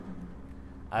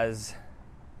I was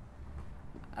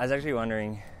actually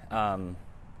wondering, I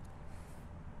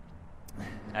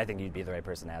think you'd be the right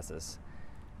person to ask this.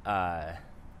 How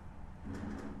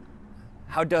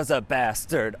does a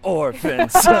bastard orphan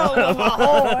son of a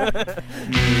whore?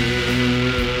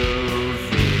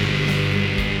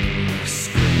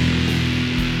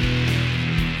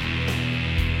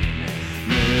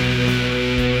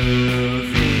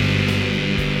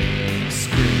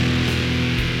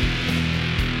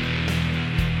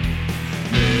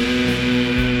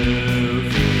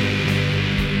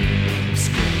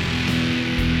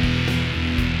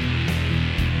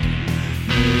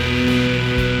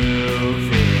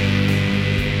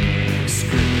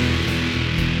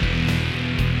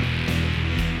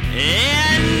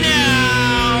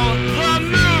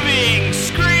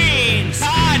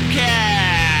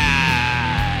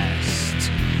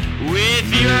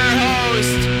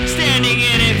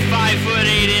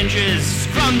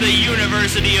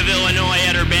 University of Illinois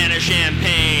at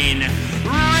Urbana-Champaign,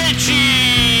 Richie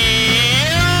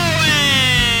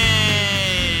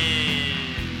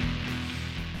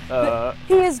Owen!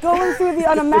 He is going through the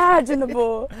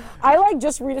unimaginable. I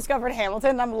just rediscovered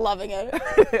Hamilton and I'm loving it.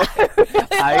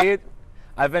 I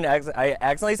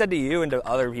accidentally said to you and to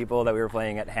other people that we were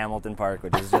playing at Hamilton Park,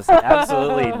 which is just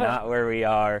absolutely not where we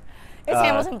are. It's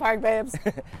Hamilton Park, babes.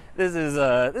 This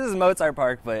is Mozart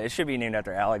Park, but it should be named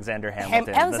after Alexander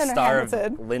Hamilton, the star of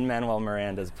Lin-Manuel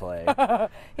Miranda's play.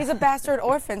 He's a bastard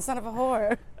orphan, son of a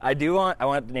whore. I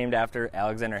want it named after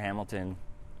Alexander Hamilton,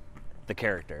 the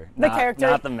character.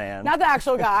 Not the man. Not the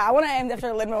actual guy. I want it named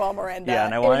after Lin-Manuel Miranda. Yeah,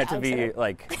 and I want it to be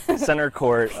like center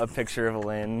court, a picture of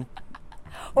Lin.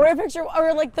 Or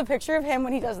the picture of him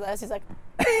when he does this. He's like.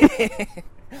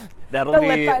 that'll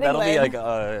be like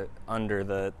under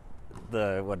the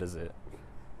what is it?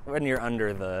 When you're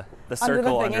under the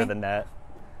circle under the net.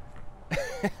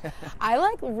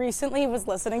 I recently was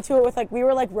listening to it with we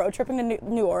were road tripping to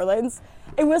New Orleans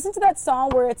and we listened to that song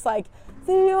where it's the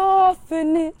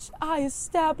orphanage I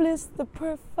established the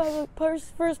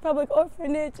first public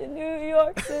orphanage in New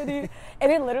York City,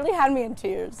 and it literally had me in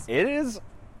tears. It is,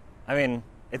 I mean,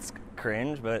 it's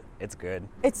cringe, but it's good.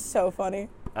 It's so funny.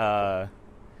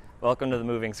 Welcome to the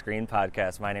Moving Screen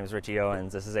Podcast. My name is Richie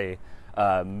Owens. This is a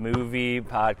movie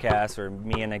podcast where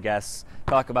me and a guest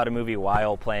talk about a movie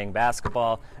while playing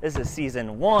basketball. This is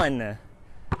season 1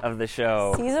 of the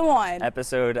show. Season 1.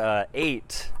 Episode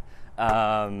 8.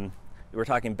 We're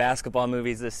talking basketball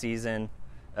movies this season.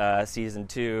 Season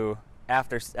 2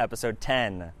 after episode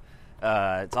 10.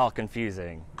 It's all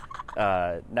confusing.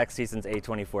 Next season's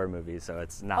A24 movies, so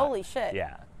it's not. Holy shit.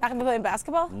 Yeah. Not going to be playing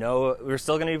basketball? No, we're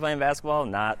still going to be playing basketball,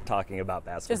 not talking about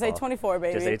basketball. Just A24,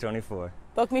 baby. Just A24.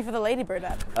 Book me for the Ladybird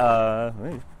app.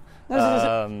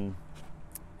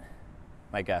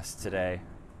 My guest today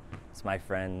is my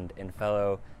friend and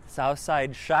fellow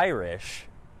Southside Shirish.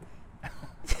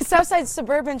 Southside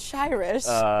Suburban Shirish.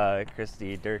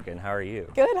 Kristi, Durkin, how are you?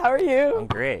 Good, how are you? I'm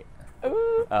great.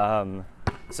 Ooh.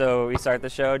 So we start the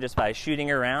show just by shooting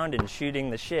around and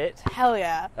shooting the shit. Hell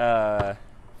yeah.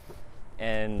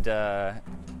 And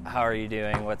how are you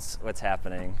doing? What's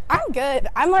happening? I'm good.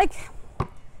 I'm a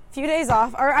few days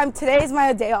off, or today's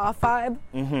my day off vibe,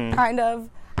 kind of.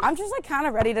 I'm just kind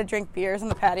of ready to drink beers on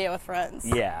the patio with friends.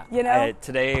 Yeah. You know?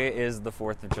 Today is the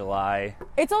 4th of July.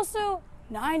 It's also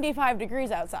 95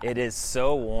 degrees outside. It is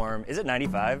so warm. Is it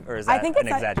 95 or is that an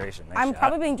exaggeration? I'm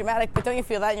probably being dramatic, but don't you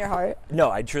feel that in your heart?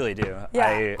 No, I truly do. Yeah.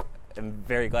 I am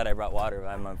very glad I brought water, but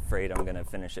I'm afraid I'm going to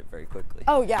finish it very quickly.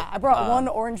 Oh, yeah. I brought one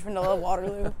orange vanilla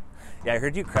Waterloo. Yeah, I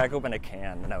heard you crack open a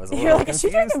can, and I was a You're little confused. Is she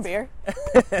drinking beer?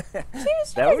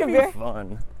 That would be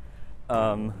fun.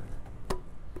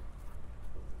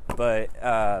 But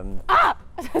I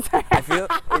feel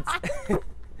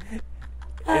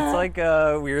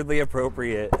it's weirdly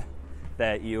appropriate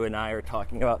that you and I are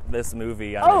talking about this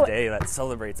movie on a day that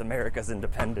celebrates America's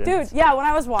independence. Dude, yeah, when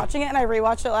I was watching it and I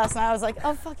rewatched it last night, I was like,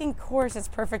 oh, fucking course, it's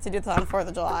perfect to do this on 4th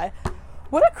of July.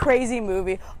 What a crazy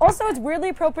movie. Also, it's weirdly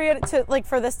appropriate to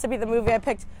for this to be the movie I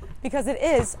picked because it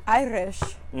is Irish.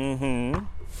 Mm-hmm.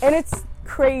 And it's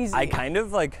crazy. I kind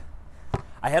of I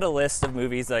had a list of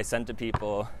movies that I sent to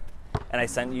people, and I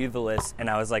sent you the list, and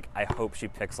I was like, I hope she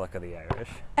picks Luck of the Irish.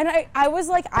 And I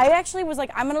actually was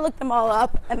like, I'm going to look them all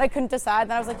up, and I couldn't decide.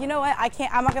 And I was like, you know what, I'm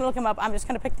not going to look them up, I'm just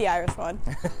going to pick the Irish one.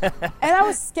 And I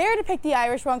was scared to pick the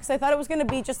Irish one, because I thought it was going to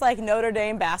be just Notre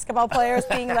Dame basketball players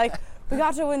being like, we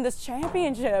got to win this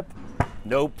championship.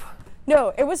 Nope.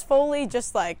 No, it was fully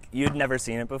just You'd never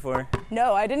seen it before?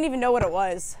 No, I didn't even know what it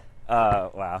was.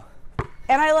 Wow.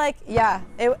 And I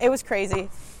it was crazy.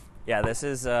 Yeah, this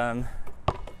is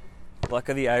Luck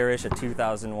of the Irish, a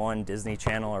 2001 Disney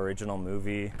Channel original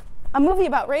movie. A movie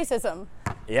about racism.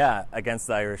 Yeah, against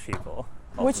the Irish people.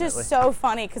 Which is ultimately. so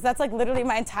funny because that's like literally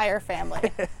my entire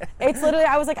family. It's literally,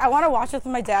 I was like, I want to watch it with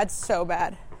my dad so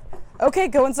bad. Okay,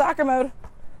 go in soccer mode.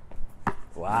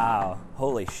 Wow.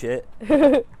 Holy shit.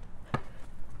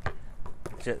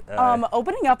 Shit,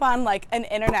 Opening up on like an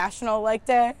international like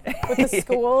day with the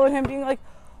school and him being like,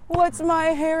 what's my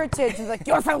heritage? And like,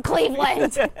 you're from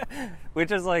Cleveland.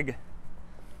 which is like,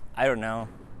 I don't know.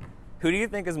 Who do you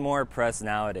think is more oppressed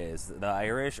nowadays, the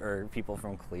Irish or people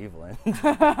from Cleveland?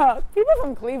 People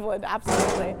from Cleveland,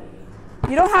 absolutely.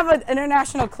 You don't have an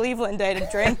international Cleveland day to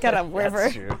drink at a river.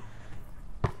 That's true.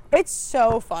 It's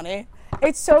so funny.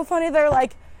 It's so funny. They're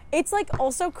like, it's like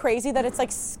also crazy that it's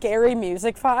like scary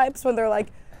music vibes when they're like,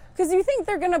 because you think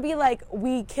they're gonna be like,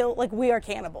 we are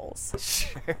cannibals.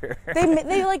 Sure.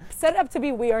 They like set it up to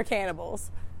be we are cannibals.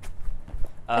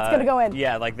 It's gonna go in.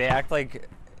 Yeah, like they act like,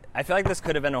 I feel like this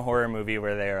could have been a horror movie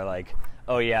where they are like,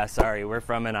 oh yeah, sorry, we're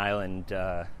from an island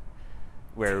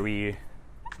where we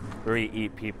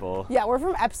eat people. Yeah, we're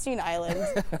from Epstein Island.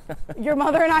 Your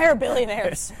mother and I are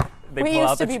billionaires. They We pull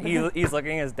used out to be. he's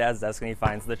looking at his dad's desk and he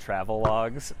finds the travel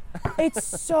logs. It's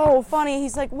so funny.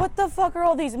 He's like, what the fuck are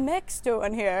all these Micks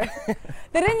doing here?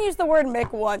 They didn't use the word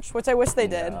Mick once, which I wish they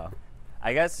did. No.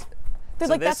 I guess. They're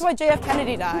so like, that's why JF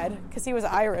Kennedy died, because he was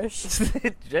Irish.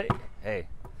 Hey,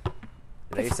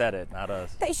 they said it, not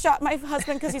us. They shot my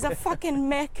husband because he's a fucking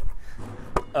Mick.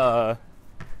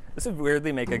 This would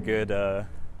weirdly make a good. To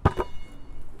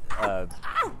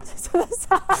the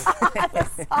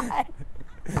side.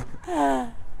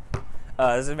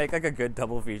 This would make like a good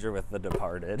double feature with The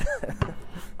Departed.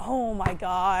 Oh my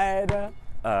god.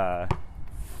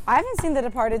 I haven't seen The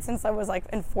Departed since I was like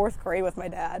in 4th grade with my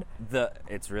dad.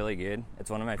 It's really good. It's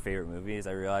one of my favorite movies.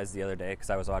 I realized the other day because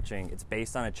I was watching. It's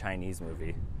based on a Chinese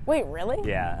movie. Wait, really?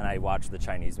 Yeah, and I watched the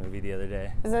Chinese movie the other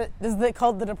day. Is it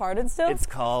called The Departed still? It's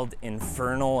called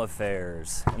Infernal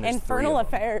Affairs. And there's Infernal 3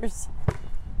 of them. Affairs.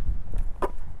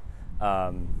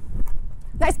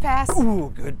 Nice pass.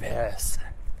 Ooh, good pass.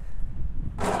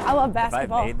 I love If I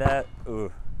basketball. made that,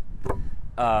 ooh.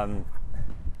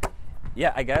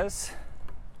 Yeah, I guess.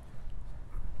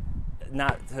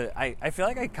 I feel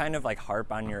like I kind of like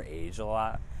harp on your age a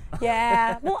lot.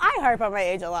 Yeah. Well, I harp on my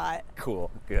age a lot. Cool,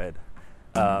 good.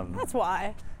 That's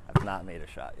why. I've not made a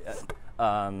shot yet.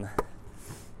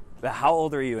 But how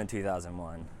old were you in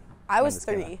 2001? I when was this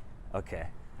came 3. out? Okay.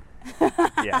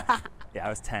 Yeah, I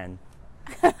was 10.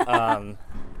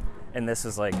 And this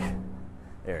is like,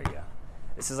 there you go.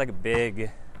 This is like a big,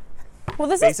 Well,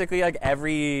 this is basically like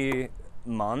every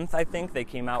month, I think, they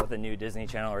came out with a new Disney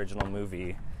Channel original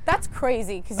movie. that's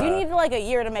crazy because you need like a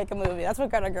year to make a movie. That's what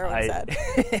Greta Gerwig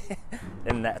said.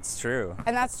 And that's true.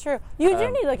 And that's true. You do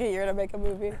need like a year to make a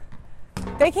movie.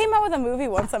 They came out with a movie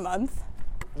once a month.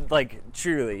 Like,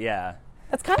 truly, yeah.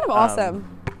 That's kind of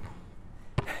awesome.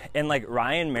 And like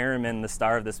Ryan Merriman, the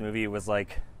star of this movie, was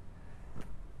like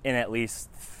in at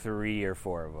least 3 or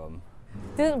 4 of them.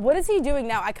 What is he doing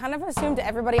now? I kind of assumed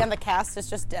everybody on the cast is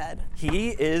just dead.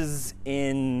 He was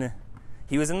in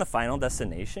the Final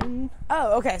Destination.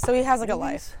 Oh, okay. So he has like a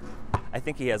life I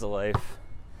think he has a life.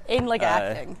 in like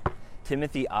acting.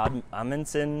 Timothy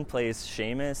Amundsen plays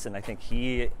Seamus, and I think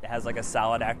he has like a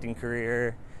solid acting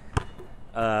career.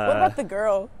 What about the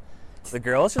girl? The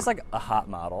girl is just like a hot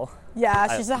model.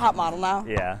 Yeah, she's a hot model now.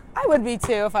 Yeah, I would be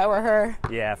too if I were her.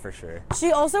 yeah, for sure.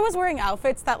 She also was wearing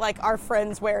outfits that like our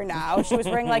friends wear now. She was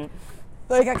wearing like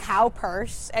a cow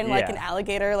purse and like Yeah. an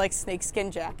alligator like snakeskin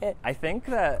jacket. I think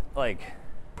that like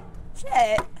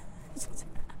Shit.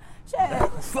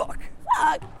 Shit. fuck.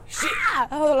 Fuck. Ah!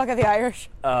 Oh, look at the Irish.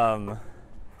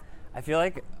 I feel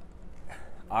like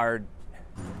I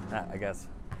guess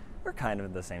we're kind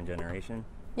of the same generation.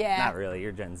 Yeah. Not really.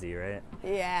 You're Gen Z, right?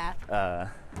 Yeah.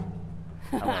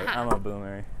 I'm a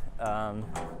boomer.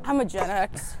 I'm a Gen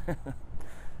X.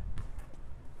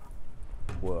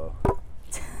 Whoa.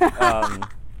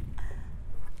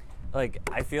 Like,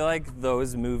 I feel like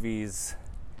those movies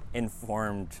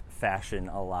informed fashion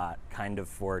a lot, kind of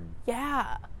for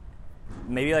Yeah.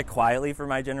 maybe like quietly for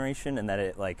my generation, and that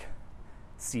it like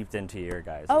seeped into your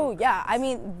guys. Oh, yeah. I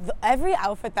mean, every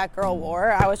outfit that girl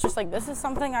wore, I was just like, this is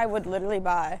something I would literally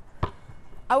buy.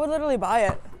 I would literally buy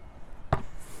it.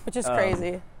 Which is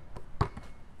crazy.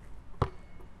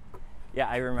 Yeah,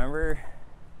 I remember.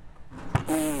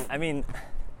 I mean,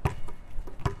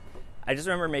 I just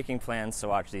remember making plans to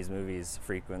watch these movies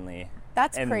frequently.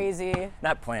 That's And crazy.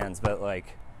 Not plans, but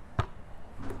like,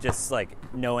 just like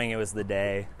knowing it was the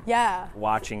day, Yeah.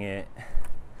 watching it.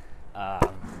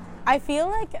 I feel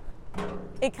like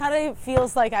it kind of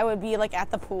feels like I would be like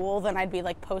at the pool, then I'd be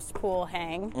like post-pool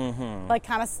hang, like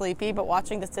kind of sleepy, but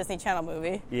watching this Disney Channel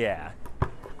movie. Yeah.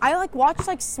 I like watched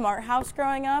like Smart House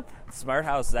growing up. Smart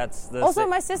House, that's the... Also,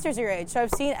 my sister's your age, so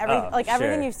I've seen everything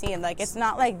sure. you've seen. Like, it's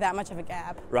not like that much of a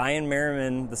gap. Ryan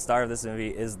Merriman, the star of this movie,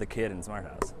 is the kid in Smart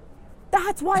House.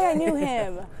 That's why I knew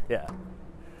him. Yeah.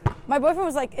 My boyfriend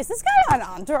was like, "Is this guy on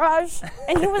Entourage?"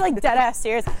 And he was like dead ass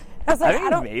serious. I was like, I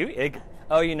don't... Maybe.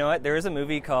 Oh, you know what? There was a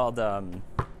movie called... I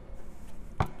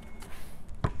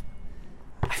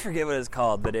forget what it's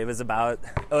called, but it was about...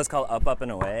 Oh, it's called Up, Up,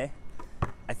 and Away.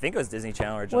 I think it was Disney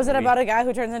Channel original. Was it about a guy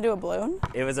who turns into a balloon?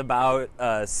 It was about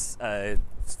a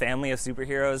family of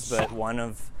superheroes, but one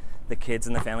of the kids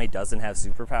in the family doesn't have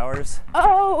superpowers.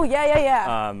 Oh,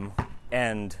 yeah.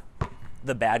 And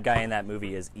the bad guy in that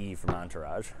movie is E from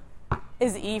Entourage.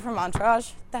 Is E from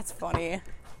Entourage? That's funny.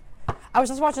 I was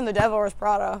just watching The Devil Wears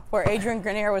Prada, where Adrian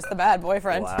Grenier was the bad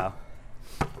boyfriend. Wow.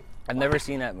 I've never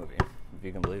seen that movie, if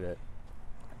you can believe it.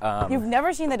 You've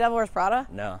never seen The Devil Wears Prada?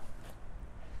 No.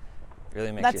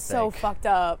 Really makes you think. That's so fucked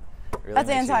up. Really That's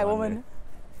makes you anti-woman. wonder.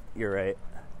 You're right.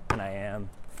 And I am.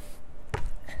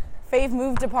 Fave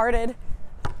Move departed.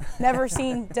 Never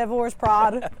seen Devil Wears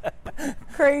Prada.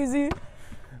 Crazy.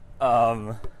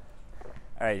 All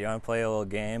right, you want to play a little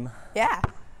game? Yeah.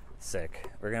 Sick.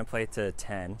 We're going to play to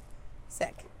 10.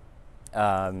 Sick.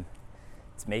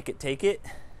 It's make it, take it.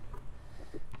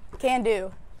 Can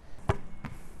do.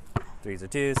 3s are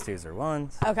 2s, 2s are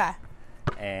 1s. Okay.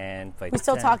 And play We to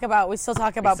still 10. talk about We still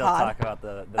pod. talk about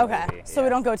the Okay. movie. So we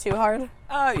don't go too hard.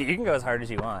 Oh, you can go as hard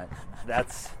as you want.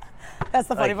 That's the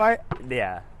funny part.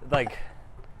 Yeah. Like,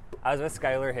 I was with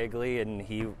Skylar Higley, and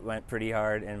he went pretty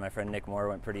hard, and my friend Nick Moore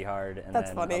went pretty hard, and That's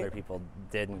then funny. other people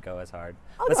didn't go as hard.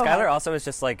 I'll But go Skylar hard. also was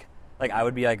just like I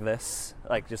would be like this,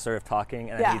 like just sort of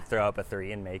talking, and then Yeah. he'd throw up a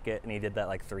 3 and make it, and he did that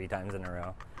like 3 times in a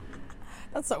row.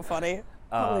 That's so funny.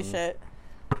 Holy shit.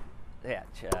 Yeah,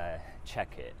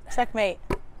 check it. Checkmate.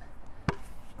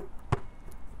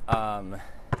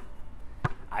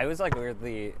 I was like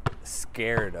weirdly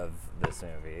scared of this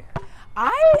movie.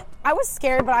 I was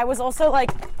scared, but I was also like,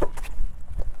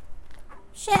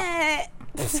 shit.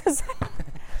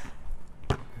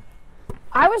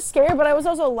 I was scared, but I was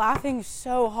also laughing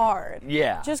so hard.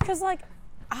 Yeah. Just because, like,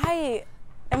 I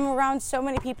am around so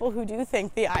many people who do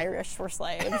think the Irish were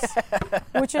slaves,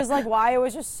 which is, like, why it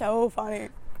was just so funny.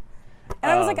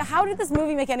 And I was like, how did this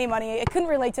movie make any money? It couldn't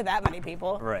relate to that many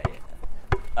people. Right.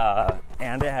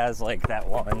 And it has, like, that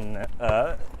one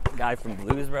guy from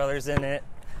Blues Brothers in it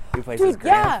who plays his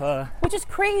grandpa. Yeah, which is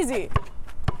crazy.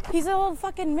 He's an old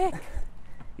fucking Mick.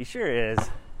 He sure is.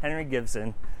 Henry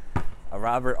Gibson, a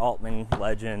Robert Altman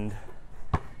legend,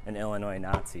 an Illinois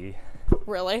Nazi.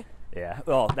 Really? Yeah.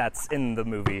 Well, that's in the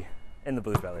movie, in the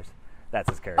Blues Brothers. That's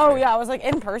his character. Oh, yeah, I was like,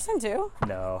 in person, too?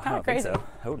 No, I Kinda don't crazy. think so.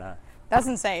 Hope not. That's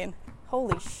insane.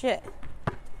 Holy shit.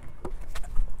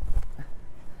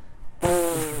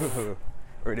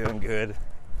 We're doing good.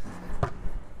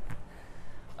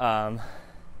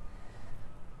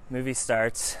 Movie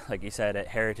starts, like you said, at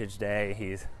Heritage Day.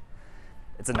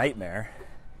 It's a nightmare.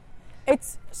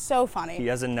 It's so funny. He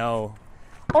doesn't know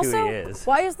Also, who he is.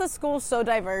 why is the school so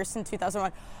diverse in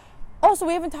 2001? Also,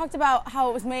 we haven't talked about how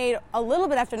it was made a little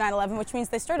bit after 9/11, which means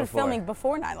they started filming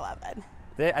before 9/11.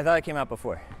 I thought it came out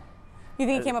before. You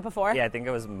think it came up before? Yeah, I think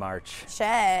it was March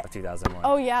Shit. of 2001.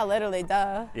 Oh, yeah, literally,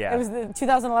 duh. Yeah. It was the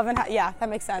 2011, yeah, that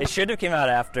makes sense. It should have came out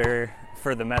after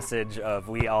for the message of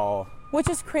we all... Which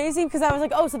is crazy because I was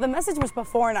like, oh, so the message was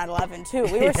before 9/11 too.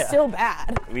 We were Yeah. still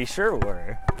bad. We sure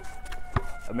were.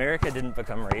 America didn't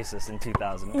become racist in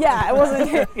 2001. Yeah, it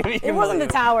wasn't. It wasn't the believe it.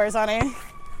 towers, honey.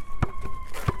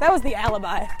 That was the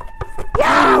alibi.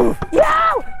 Yo!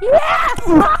 Yo! Yeah!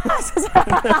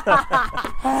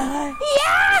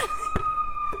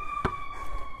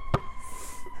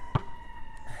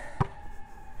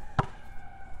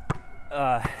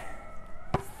 Yeah!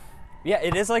 Yeah,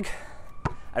 it is like,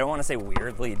 I don't want to say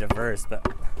weirdly diverse, but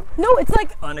No, it's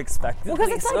like unexpectedly because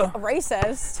it's so. like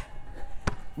racist,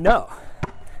 No.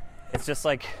 It's just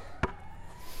like,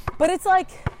 but it's like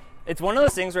it's one of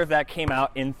those things where if that came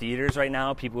out in theaters right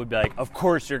now, people would be like, of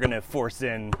course you're going to force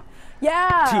in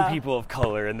yeah. 2 people of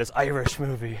color in this Irish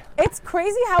movie. It's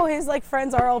crazy how his like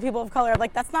friends are all people of color.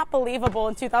 Like that's not believable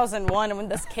in 2001 when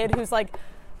this kid who's like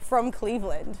from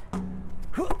Cleveland.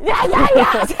 Yeah.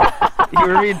 You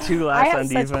were reading 2 I laps have on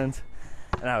such- defense,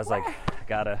 and I was like,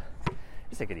 gotta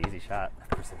just take an easy shot. Of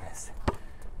course I missed.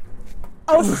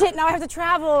 Oh shit! Now I have to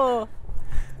travel.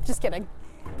 Just kidding.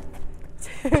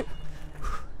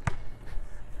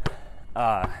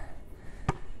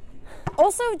 Also,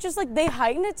 Also, just like they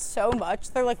heighten it so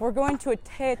much. They're like, we're going to a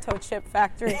potato chip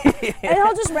factory, and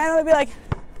he'll just randomly be like,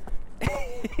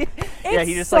 it's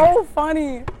he just so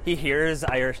funny. He hears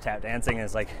Irish tap dancing and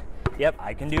is like, yep,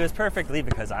 I can do this perfectly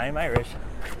because I am Irish.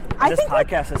 And this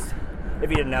podcast is, if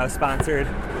you didn't know, sponsored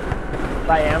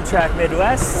by Amtrak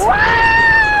Midwest.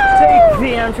 Wow! Take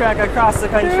the Amtrak across the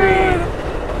country. Dude.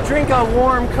 Drink a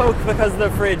warm Coke because the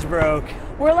fridge broke.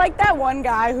 We're like that one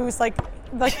guy who's like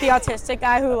the autistic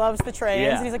guy who loves the trains.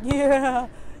 Yeah. And he's like,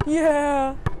 yeah.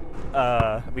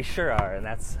 We sure are, and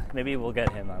maybe we'll get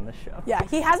him on the show. Yeah,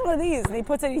 he has one of these, and he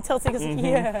puts it, he tilts it, because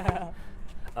yeah.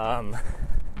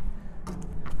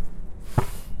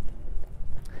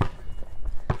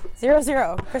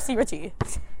 0-0, Kristi Ritchie.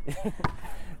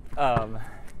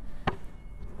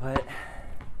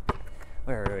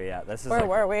 Where are we at? This is Where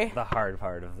were we? The hard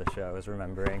part of the show is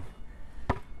remembering.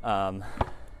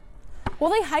 Well,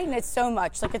 they heighten it so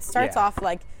much. Like, it starts Yeah. off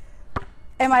like,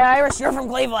 am I Irish? You're from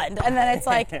Cleveland. And then it's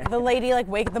like, the lady,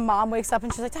 like, the mom wakes up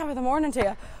and she's like, top of the morning to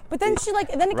you. But then she, like,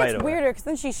 then it Right gets away. weirder because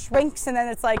then she shrinks and then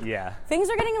it's like, Yeah. things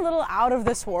are getting a little out of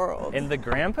this world. And the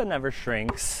grandpa never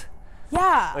shrinks,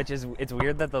 Yeah. it's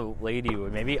weird that the lady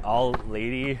would. Maybe all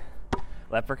lady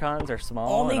leprechauns are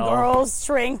small. Only and girls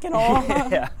shrink and all.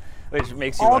 Yeah, which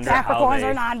makes you All wonder how Capricorns they.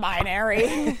 are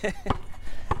non-binary.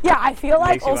 Yeah, I feel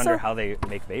like Makes you also, wonder how they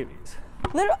make babies.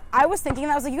 I was thinking,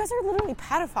 I was like, you guys are literally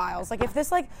pedophiles. Like, if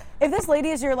this lady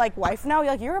is your, like, wife now,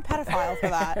 you're a pedophile for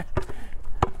that.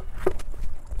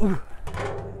 Ooh,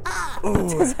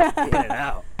 in and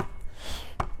out.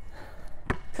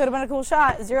 Could have been a cool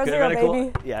shot. 0-0, Could've been a cool-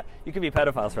 baby. Yeah, you could be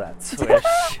pedophiles for that. Swish.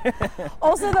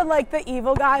 Also, the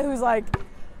evil guy who's like,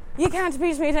 you can't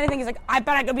teach me anything. He's like, I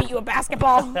bet I could beat you at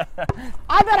basketball.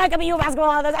 I bet I could beat you at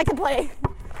basketball. I can play.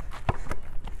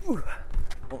 Ooh.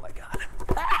 Oh my god.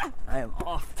 I am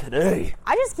off today.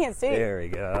 I just can't see. There we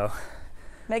go.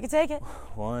 Make it take it.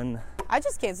 One. I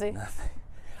just can't see. Nothing.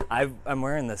 I'm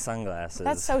wearing the sunglasses.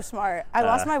 That's so smart. I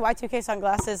lost my Y2K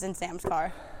sunglasses in Sam's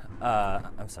car.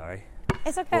 I'm sorry.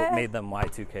 It's okay. What made them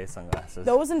Y2K sunglasses?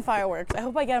 Those and fireworks. I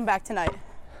hope I get them back tonight.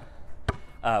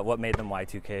 What made them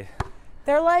Y2K?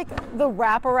 They're like the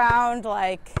wraparound,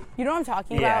 like, you know what I'm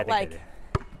talking Yeah, about? I think Like,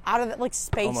 out of the, like,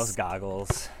 space. Almost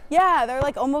goggles. Yeah, they're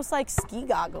like almost like ski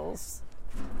goggles.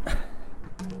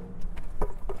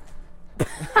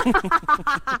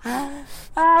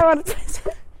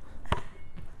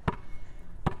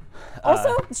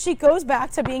 Also, she goes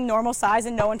back to being normal size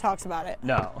and no one talks about it,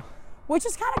 No. which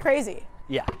is kind of crazy.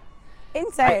 Yeah.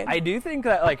 Insane. I do think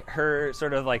that, like, her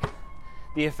sort of, like,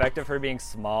 the effect of her being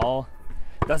small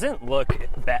doesn't look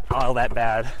all that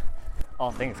bad,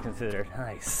 all things considered.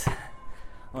 Nice.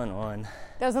 1-1.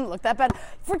 Doesn't look that bad.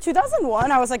 For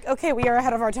 2001, I was like, okay, we are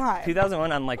ahead of our time.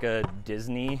 2001 on, like, a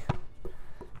Disney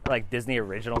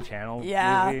original channel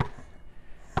Yeah. movie.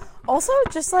 Also,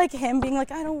 just like him being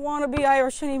like, I don't want to be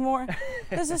Irish anymore.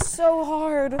 This is so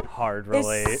hard. Hard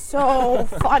relate. It's so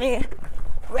funny.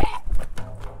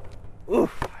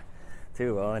 Oof.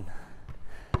 2-1.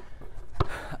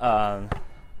 Yeah,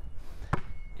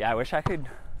 I wish I could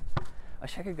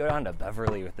go down to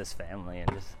Beverly with this family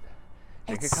and just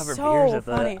drink a It's couple so beers at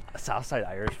funny. the Southside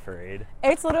Irish Parade.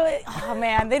 It's literally, oh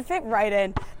man, they'd fit right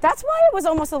in. That's why it was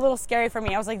almost a little scary for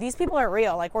me. I was like, these people are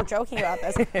real. Like, we're joking about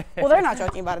this. Well, they're not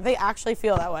joking about it. They actually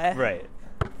feel that way. Right.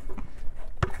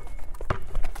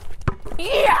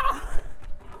 Yeah!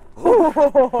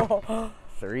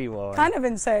 3-1. Kind of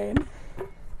insane.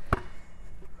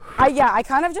 I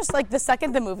kind of just, like, the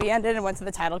second the movie ended and went to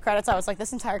the title credits, I was like,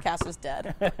 this entire cast is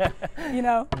dead. You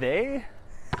know?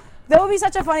 That would be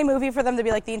such a funny movie for them to be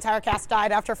like, the entire cast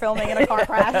died after filming in a car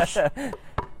crash.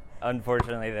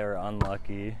 Unfortunately, they were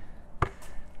unlucky.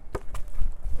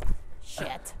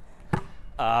 Shit.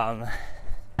 Yeah,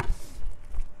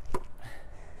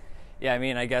 I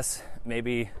mean, I guess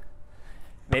maybe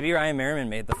Ryan Merriman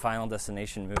made the Final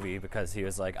Destination movie because he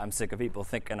was like, I'm sick of people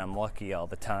thinking I'm lucky all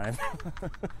the time.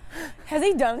 Has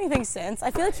he done anything since?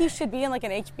 I feel like he should be in like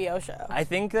an HBO show. I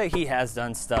think that he has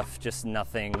done stuff, just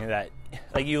nothing that,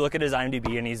 like, you look at his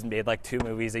IMDb and he's made like 2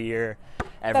 movies a year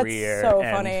every year. That's so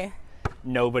and funny.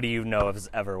 Nobody you know has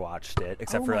ever watched it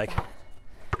except for my like God.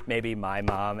 maybe my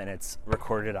mom, and it's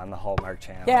recorded on the Hallmark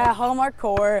Channel. Yeah, Hallmark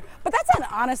core. But that's an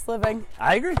honest living.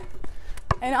 I agree.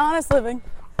 An honest living.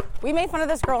 We made fun of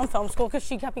this girl in film school because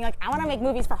she kept being like, I want to make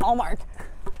movies for Hallmark.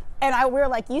 And we were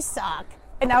like, you suck.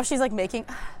 And now she's like making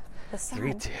the sound.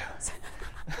 3-2.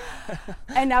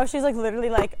 And now she's like literally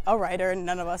like a writer and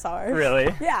none of us are.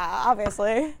 Really? Yeah,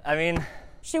 obviously. I mean,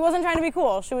 She wasn't trying to be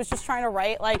cool. She was just trying to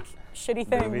write like shitty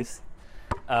things. movies.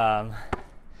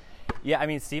 Yeah, I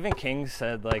mean, Stephen King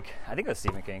said, like, I think it was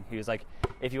Stephen King. He was like,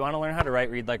 if you want to learn how to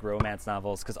write, read, like, romance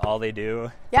novels, because all they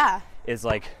do is,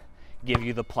 like, give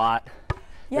you the plot.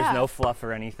 Yeah. There's no fluff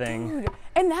or anything. Dude,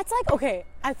 and that's like, okay,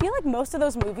 I feel like most of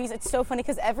those movies, it's so funny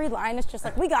because every line is just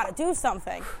like, we gotta do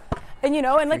something. And you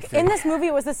know, and like in this movie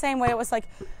it was the same way. It was like,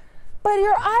 but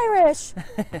you're Irish.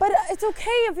 But it's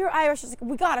okay if you're Irish. It's like,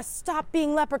 we gotta stop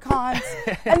being leprechauns.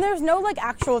 And there's no like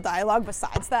actual dialogue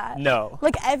besides that. No.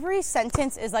 Like every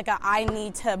sentence is like I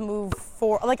need to move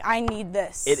forward. Like I need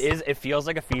this. It feels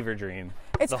like a fever dream.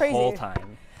 It's the crazy. whole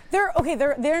time.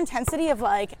 Their intensity of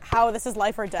like how this is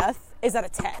life or death is at a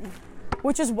 10,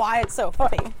 which is why it's so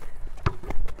funny.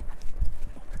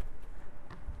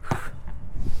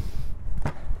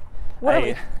 What are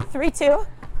we? 3-2?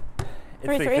 It's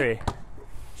 3-3.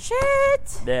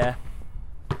 Shit! Yeah.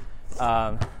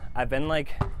 I've been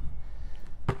like,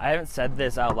 I haven't said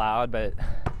this out loud, but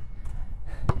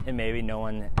and maybe no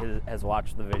one has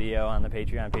watched the video on the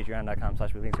Patreon,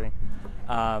 patreon.com/movingscreen.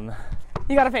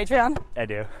 You got a Patreon? I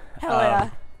do. Hell yeah.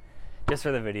 Just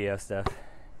for the video stuff.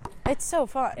 It's so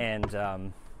fun. And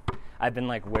I've been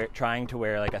like trying to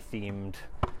wear like a themed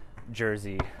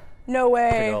jersey. No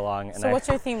way. To go along. And so what's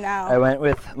your theme now? I went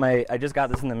with I just got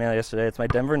this in the mail yesterday. It's my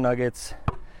Denver Nuggets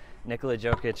Nikola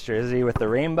Jokic jersey with the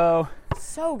rainbow.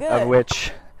 So good. Of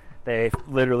which they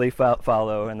literally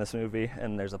follow in this movie,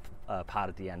 and there's a pot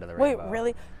at the end of the rainbow. Wait,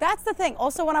 really? That's the thing.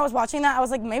 Also, when I was watching that, I was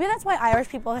like, maybe that's why Irish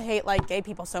people hate like gay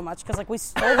people so much, because like we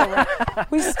stole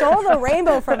the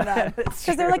rainbow from them.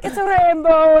 Because they're like, it's a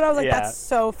rainbow, and I was like, that's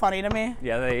so funny to me.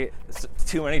 Yeah, they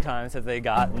too many times have they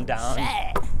gotten down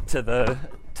to the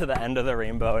end of the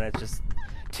rainbow, and it's just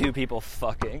two people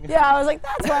fucking. Yeah, I was like,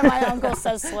 that's why my uncle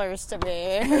says slurs to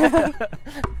me.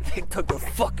 They took the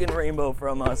fucking rainbow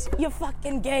from us. You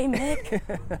fucking gay Mick.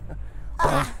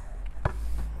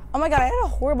 Oh my god, I had a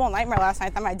horrible nightmare last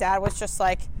night that my dad was just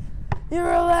like,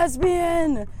 you're a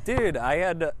lesbian. Dude, I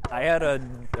had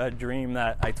a dream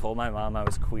that I told my mom I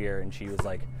was queer, and she was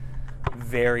like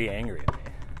very angry at me.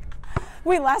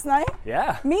 Wait, last night?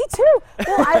 Yeah. Me too.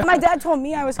 Well, my dad told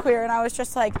me I was queer, and I was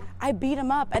just like, I beat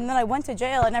him up, and then I went to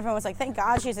jail, and everyone was like, thank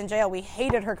God she's in jail. We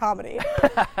hated her comedy.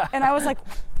 And I was like,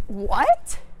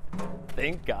 what?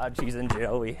 Thank God she's in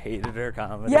jail. We hated her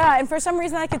comedy. Yeah, and for some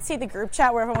reason I could see the group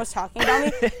chat where everyone was talking about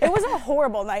me. It was a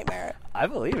horrible nightmare. I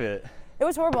believe it. It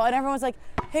was horrible, and everyone was like,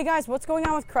 hey guys, what's going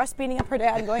on with Crust beating up her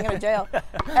dad and going into jail?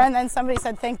 And then somebody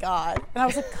said, thank God. And I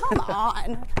was like, come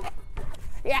on.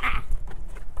 Yeah.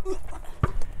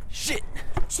 Shit.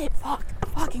 Shit,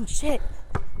 fucking shit.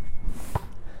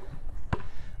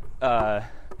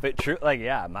 But true, like,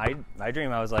 yeah, my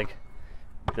dream, I was like,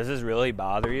 does this really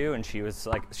bother you? And she was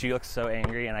like, she looks so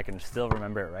angry, and I can still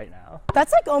remember it right now.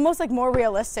 That's like almost like more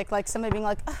realistic, like somebody being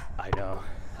like, ugh. I know.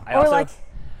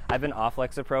 I've been off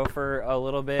Lexapro for a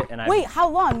little bit, and wait, how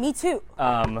long? Me too.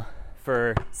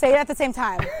 Say it at the same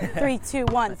time. 3, 2,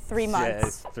 1, 3 months. Yeah,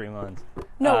 it's 3 months.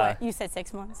 No way. You said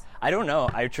 6 months. I don't know.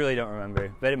 I truly don't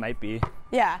remember, but it might be.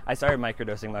 Yeah. I started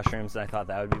microdosing mushrooms, and I thought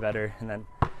that would be better, and then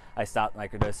I stopped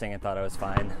microdosing and thought I was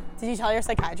fine. Did you tell your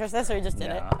psychiatrist this, or you just did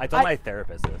it? I told my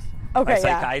therapist this. Okay, my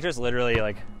psychiatrist literally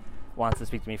like wants to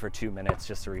speak to me for 2 minutes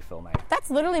just to refill my.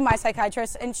 That's literally my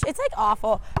psychiatrist, and it's like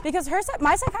awful because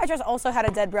my psychiatrist also had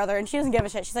a dead brother, and she doesn't give a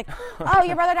shit. She's like, "Oh,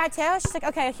 your brother died too?" She's like,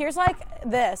 "Okay, here's like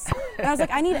this," and I was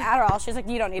like, "I need Adderall." She's like,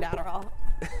 "You don't need Adderall."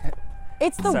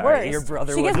 It's the worst. Your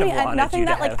brother she gives wouldn't me have wanted nothing you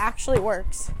to that like have. actually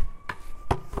works.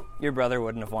 Your brother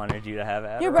wouldn't have wanted you to have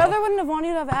Adderall. Your brother wouldn't have wanted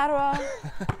you to have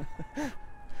Adderall.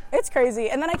 It's crazy,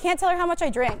 and then I can't tell her how much I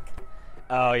drink.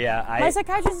 Oh yeah, my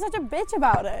psychiatrist is such a bitch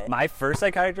about it. My first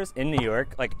psychiatrist in New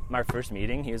York, like my first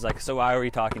meeting, he was like, "So why are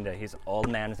we talking to?" He's an old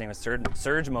man. His name was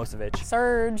Serge Mosevich.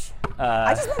 Serge.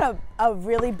 I just met a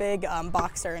really big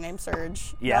boxer named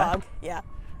Serge. Yeah. Dog. Yeah.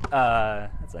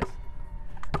 That's nice.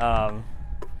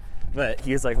 But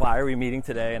he was like, "Why are we meeting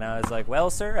today?" And I was like, "Well,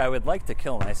 sir, I would like to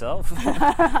kill myself."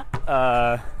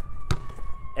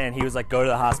 And he was like, "Go to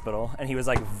the hospital," and he was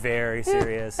like very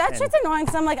serious. That shit's annoying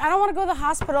because I'm like, I don't want to go to the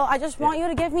hospital. I just want you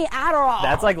to give me Adderall.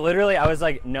 That's like literally, I was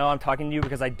like, no, I'm talking to you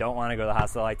because I don't want to go to the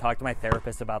hospital. I talked to my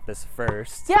therapist about this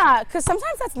first. Yeah, because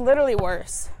sometimes that's literally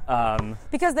worse.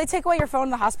 Because they take away your phone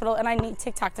in the hospital, and I need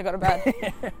TikTok to go to bed.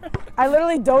 I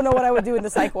literally don't know what I would do in the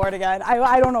psych ward again.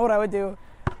 I don't know what I would do.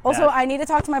 Also, I need to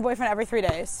talk to my boyfriend every 3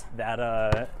 days.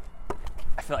 I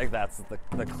feel like that's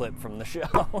the clip from the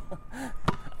show.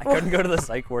 I couldn't go to the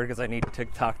psych ward because I need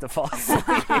TikTok to fall asleep.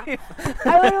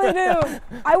 I literally do.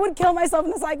 I would kill myself in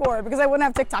the psych ward because I wouldn't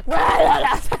have TikTok.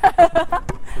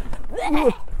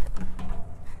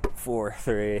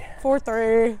 4-3.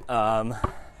 4-3.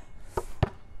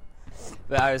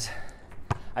 But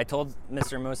I told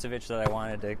Mr. Mosevich that I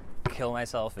wanted to kill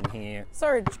myself, and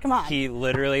Serge, come on. he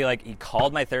literally, like, he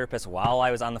called my therapist while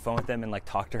I was on the phone with him and, like,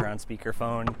 talked to her on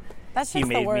speakerphone. That's He just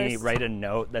the made worst. me write a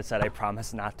note that said I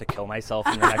promise not to kill myself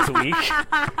in the next week.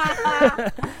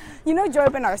 You know Joey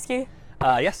Benarski?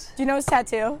 Yes. Do you know his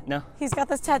tattoo? No. He's got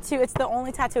this tattoo. It's the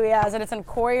only tattoo he has, and it's in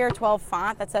Courier 12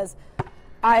 font that says,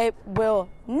 "I will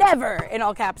never," in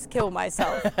all caps, "kill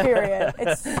myself." Period.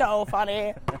 It's so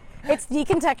funny. It's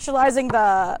decontextualizing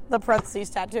the parentheses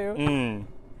tattoo.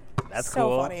 That's So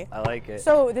cool. funny. I like it.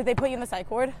 So, did they put you in the psych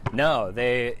ward? No,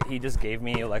 he just gave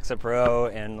me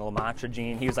Lexapro and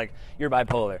Lamotrigine. He was like, "You're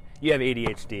bipolar. You have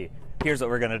ADHD. Here's what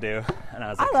we're gonna do." And I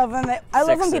was like, I love when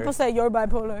 "Sick, people sir." say you're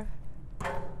bipolar.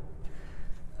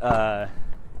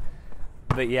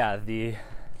 But yeah,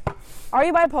 Are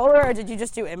you bipolar, or did you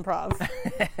just do improv?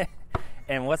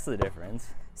 and what's the difference?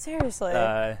 Seriously,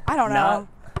 I don't know.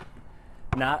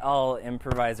 Not all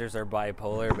improvisers are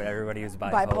bipolar, but everybody who's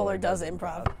bipolar does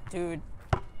improv. Dude,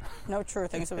 no true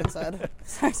things have been said.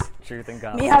 Truth and Me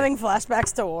comedy. having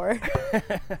flashbacks to war.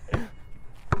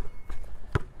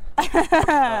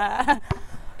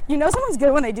 You know someone's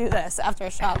good when they do this after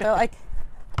a shot. They're like,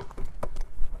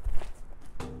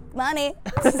 money.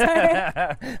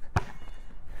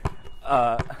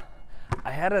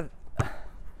 I had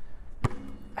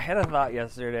a thought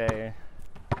yesterday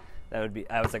that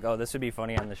I was like, oh, this would be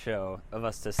funny on the show of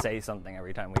us to say something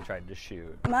every time we tried to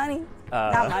shoot. Money.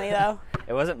 Not money, though.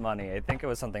 It wasn't money. I think it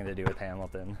was something to do with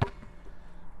Hamilton.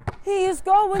 He is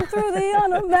going through the Oh,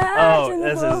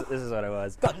 unimaginable. this is what it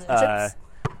was. Guns and chips.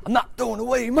 I'm not throwing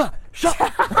away my shot.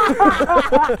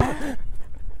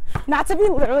 Not to be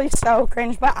literally so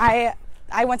cringe, but I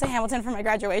went to Hamilton for my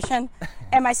graduation,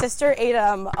 and my sister ate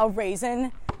a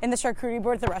raisin in the charcuterie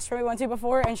board at the restaurant we went to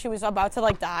before, and she was about to,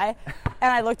 like, die.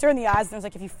 And I looked her in the eyes and I was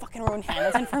like, if you fucking ruin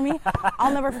Hamilton for me,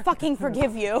 I'll never fucking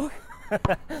forgive you.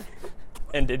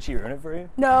 And did she ruin it for you?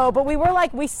 No, but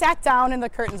we sat down and the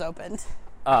curtains opened.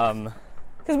 Because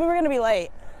we were going to be late.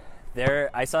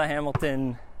 I saw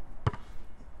Hamilton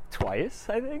twice,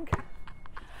 I think.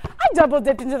 I double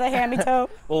dipped into the hammy toe.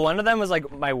 Well, one of them was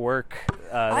like my work.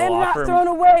 I am law not firm. throwing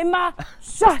away my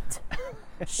shot.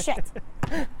 Shit.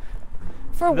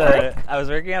 For work? I was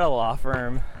working at a law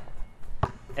firm,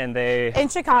 and they. In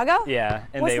Chicago? Yeah,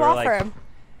 and Which they law were like. firm?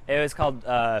 It was called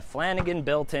Flanagan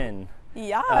Built In.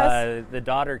 Yes. The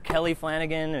daughter Kelly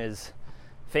Flanagan is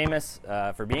famous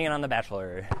for being on The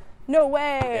Bachelor. No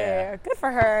way. Yeah. Good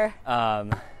for her.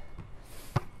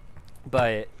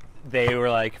 But they were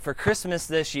like, for Christmas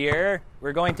this year,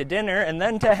 we're going to dinner and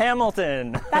then to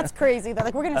Hamilton. That's crazy. They're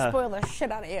like, we're going to spoil the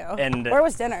shit out of you. and- Where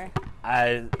was dinner?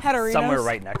 Somewhere Arenas?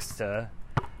 right next to.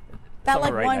 That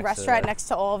somewhere like right one next to restaurant the- next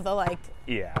to all of the like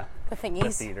Yeah. the The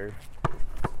thingies. theater.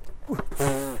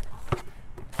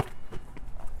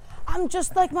 I'm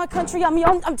just like my country. I'm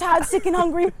young. I'm tired, sick, and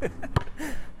hungry.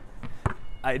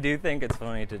 I do think it's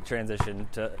funny to transition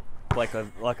to Luck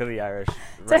of the Irish.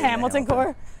 To Hamilton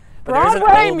Core. But there's an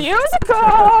Broadway old-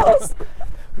 musicals.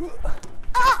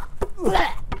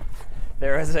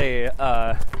 There was a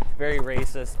very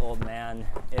racist old man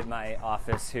in my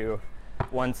office who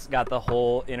once got the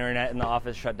whole internet in the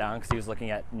office shut down because he was looking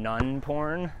at nun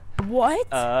porn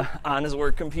What? on his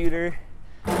work computer.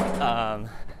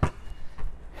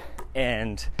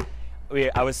 And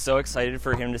I was so excited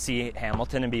for him to see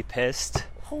Hamilton and be pissed.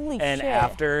 Holy And shit.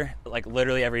 after, like,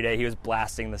 literally every day, he was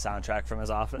blasting the soundtrack from his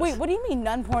office. Wait, what do you mean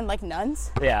nun porn like nuns?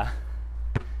 Yeah,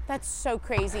 That's so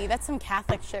crazy. That's some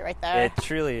Catholic shit right there. it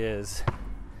truly is.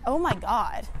 Oh my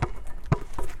god.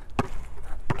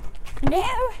 No.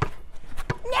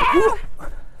 No.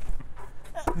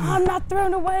 I'm not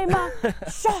throwing away my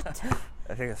shot.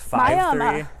 I think it's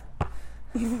My,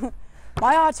 5'3".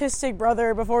 My autistic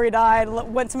brother, before he died,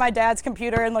 went to my dad's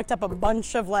computer and looked up a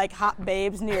bunch of like hot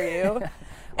babes near you.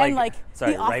 And like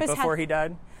sorry, the office right before he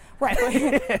died? Right.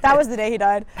 That was the day he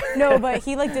died. No, but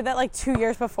he like did that like 2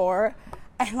 years before.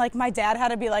 And like my dad had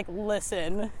to be like,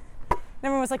 listen. And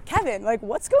everyone was like, Kevin, like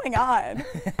what's going on?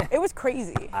 It was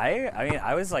crazy. I mean,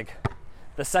 I was like,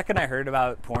 the second I heard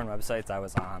about porn websites, I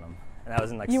was on them. And I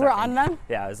was in like You were on them?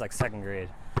 Yeah, I was like second grade.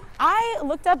 I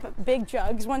looked up Big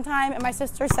Jugs one time and my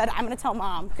sister said, I'm going to tell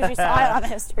mom because she saw it on the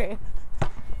history.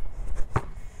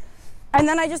 And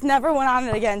then I just never went on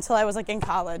it again until I was like in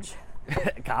college.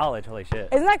 College, holy shit.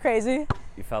 Isn't that crazy?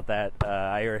 You felt that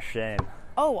Irish shame,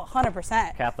 Oh,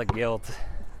 100%. Catholic guilt.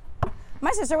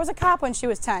 My sister was a cop when she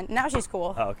was 10. Now she's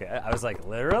cool. Oh, okay. I was like,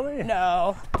 literally?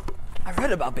 No. I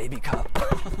read about Baby Cup.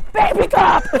 Baby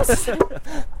cops!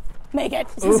 Make it.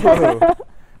 Ooh,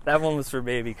 that one was for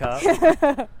Baby Cup.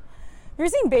 you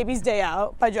seen Baby's Day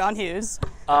Out by John Hughes?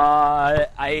 My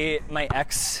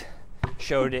ex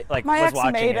showed it, like, My was ex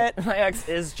watching made it. it. My ex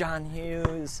is John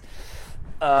Hughes.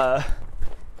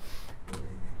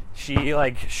 She,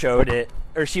 like, showed it,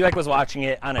 or she, like, was watching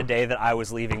it on a day that I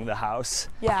was leaving the house.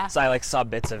 Yeah. So I, like, saw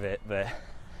bits of it, but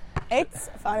It's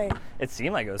funny. it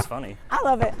seemed like it was funny. I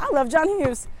love it. I love John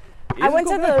Hughes. He's I a went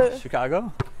cool to guy. the...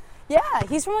 Chicago? Yeah,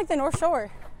 he's from, like, the North Shore.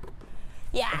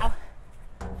 Yeah.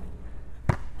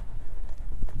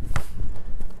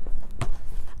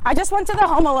 I just went to the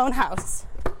Home Alone house.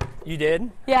 You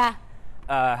did? Yeah.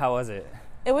 How was it?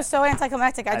 It was so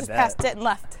anticlimactic. I just bet. passed it and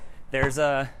left. There's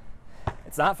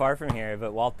it's not far from here,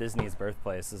 but Walt Disney's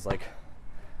birthplace is, like,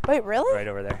 Wait, really? right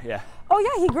over there. Yeah. Oh,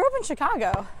 yeah, he grew up in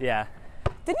Chicago. Yeah.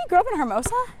 Didn't he grow up in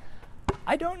Hermosa?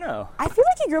 I don't know. I feel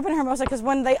like he grew up in Hermosa because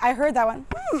when I heard that one,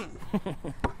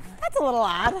 that's a little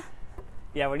odd.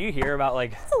 Yeah, when you hear about,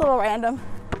 like, It's a little random.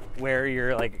 where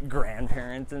your, like,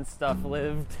 grandparents and stuff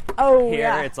lived Oh, here,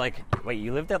 yeah. it's like, wait,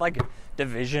 you lived at, like,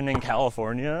 Division in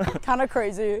California? Kind of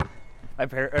crazy.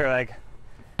 Or, like,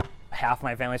 half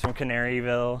my family's from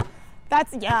Canaryville.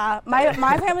 That's, yeah. My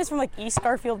family's from, like, East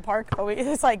Garfield Park, but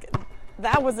it's like,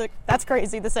 that's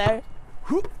crazy to say.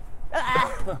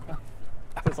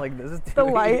 I was like, this is too The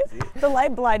light, easy. the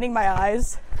light blinding my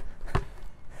eyes.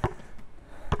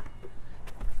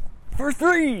 For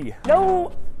 3!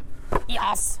 No.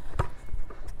 Yes.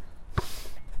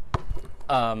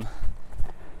 Oh!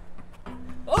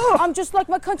 I'm just like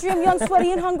my country. I'm young,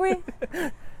 sweaty, and hungry.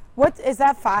 What is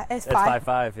that? It's It's five.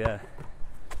 5-5, yeah.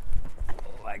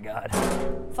 Oh my god.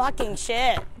 Fucking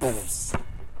shit.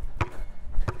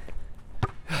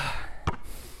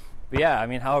 But yeah, I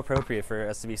mean, how appropriate for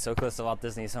us to be so close to Walt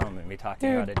Disney's home and be talking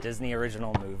Dude. about a Disney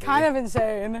original movie. Kind of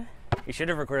insane. We should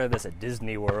have recorded this at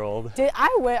Disney World.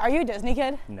 Are you a Disney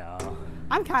kid? No.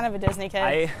 I'm kind of a Disney kid.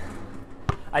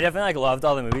 I definitely, like, loved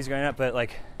all the movies growing up, but,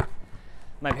 like,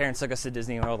 my parents took us to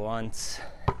Disney World once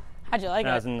How'd you like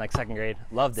when I was it? in, like, 2nd grade.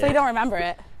 Loved it. So you don't remember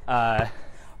it? Uh,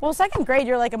 Well, 2nd grade,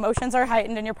 your like emotions are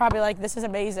heightened, and you're probably like, "This is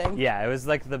amazing." yeah, it was,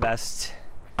 like, the best.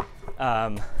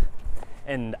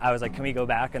 And I was like, can we go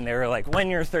back? And they were like, when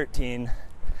you're 13.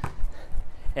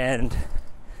 And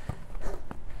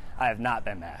I have not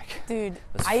been back. Dude,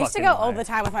 was I used to fucking go all wild. the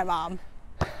time with my mom.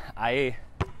 I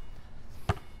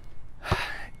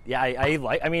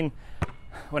mean,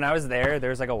 when I was there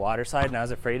was, like, a water slide, and I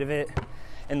was afraid of it.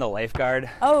 And the lifeguard,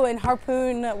 Oh, and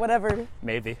Harpoon, whatever,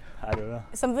 maybe, I don't know.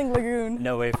 something lagoon.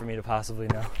 No way for me to possibly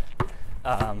know.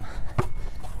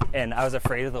 And I was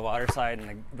afraid of the water slide,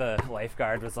 and the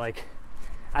lifeguard was like,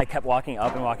 I kept walking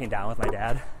up and walking down with my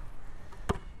dad.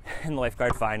 And the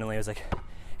lifeguard finally was like,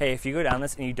 hey, if you go down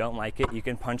this and you don't like it, you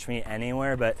can punch me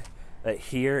anywhere but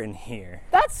here and here.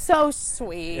 That's so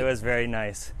sweet. It was very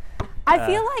nice. I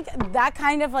feel like that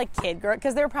kind of like kid girl,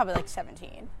 because they were probably like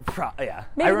 17. Yeah.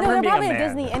 Maybe, I no, remember they're being probably a a man.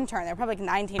 Disney intern. They're probably like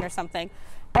 19 or something.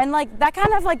 And like that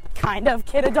kind of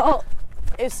kid adult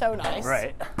is so nice.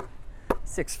 Right.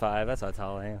 6'5", that's how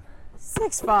tall I am.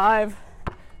 6'5".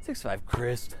 6'5",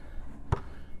 Chris.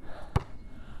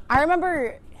 I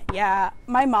remember, yeah,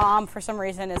 my mom for some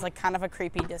reason is like kind of a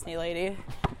creepy Disney lady.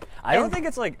 I don't think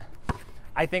it's like,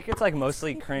 I think it's like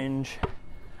mostly cringe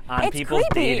on It's people's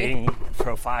creepy. dating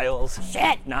profiles.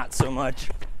 Shit. Not so much.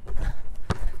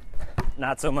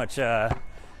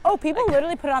 Oh, people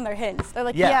literally put it on their Hinge. They're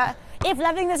like, Yeah. yeah, if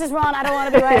loving this is wrong, I don't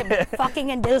want to be like fucking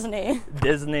in Disney.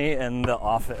 Disney and The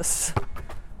Office.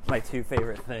 My 2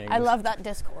 favorite things. I love that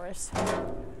discourse.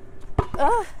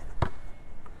 Ugh.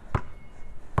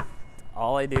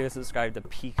 All I do is subscribe to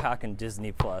Peacock and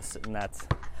Disney Plus, and that's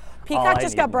Peacock I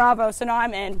just need. got Bravo, so now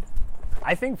I'm in.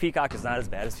 I think Peacock is not as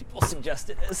bad as people suggest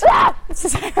it is. Ah!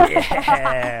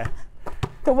 Yeah.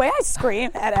 The way I scream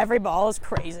at every ball is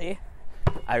crazy.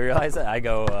 I realize that I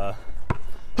go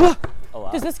a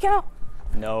lot. Does this count?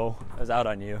 No, I was out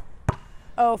on you.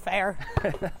 Oh, fair.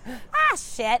 Ah,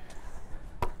 shit.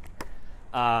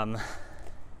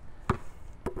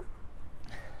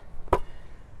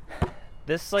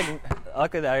 This, like,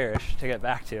 Luck of the Irish, to get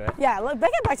back to it, Yeah, look,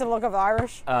 get back to the look of the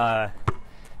Irish.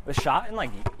 was shot in, like,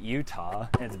 Utah,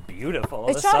 and it's beautiful.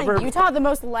 It's The shot suburb- in Utah, the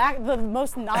most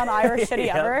non-Irish city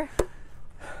Yep. ever.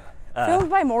 Filmed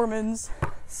by Mormons.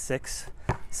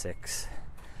 6'6".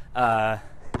 But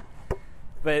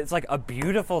it's like a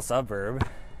beautiful suburb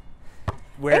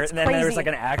where It's then there was crazy. like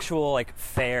an actual like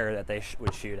fair that they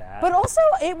would shoot at. But also,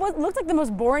 it looked like the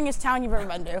most boringest town you've ever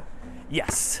been to.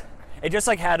 Yes, it just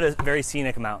like had a very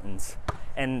scenic mountains,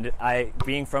 and I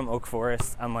being from Oak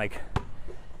Forest, I'm like,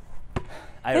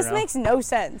 I don't This know. makes no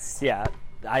sense. Yeah,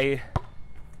 I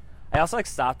also like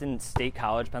stopped in State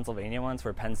College, Pennsylvania once,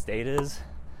 where Penn State is.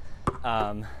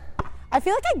 I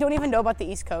feel like I don't even know about the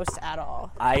East Coast at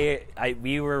all.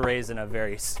 We were raised in a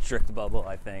very strict bubble,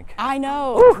 I think. I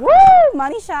know. Ooh, woo!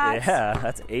 Money shots. Yeah,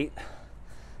 that's 8,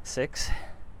 6.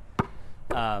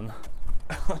 Ooh,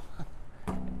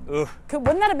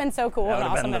 Wouldn't that have been so cool and that would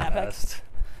have awesome been and the epic? best.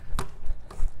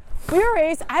 We were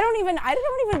raised. I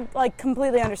don't even like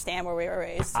completely understand where we were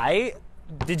raised.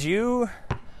 Did you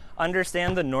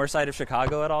understand the north side of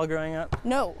Chicago at all growing up?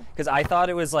 No. Because I thought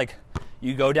it was like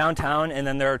you go downtown and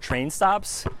then there are train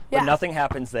stops, but Yeah. nothing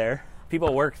happens there.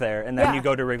 People work there, and then Yeah. you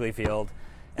go to Wrigley Field,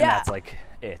 and Yeah. that's like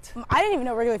it. I didn't even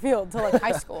know Wrigley Field until like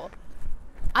high school.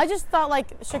 I just thought like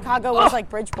Chicago was like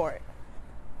Bridgeport.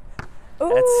 Ooh,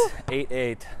 That's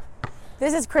 8-8.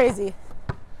 this is crazy.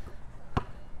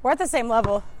 We're at the same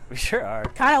level. We sure are.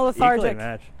 Kind of lethargic. Equally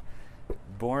matched.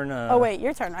 Born. Oh wait,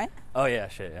 your turn, right? Oh yeah,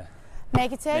 shit, yeah.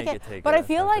 Make it take Make it. it take But it, I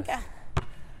feel that's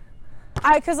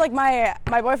like cause like my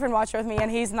boyfriend watched it with me and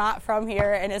he's not from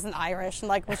here and isn't Irish and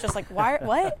like was just like, why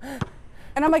what?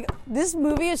 And I'm like, this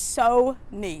movie is so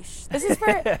niche. This is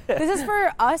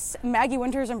for us, Maggie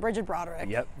Winters and Bridget Broderick.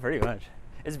 Yep, pretty much.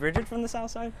 Is Bridget from the south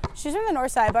side? She's from the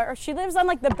north side, but she lives on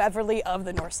like the Beverly of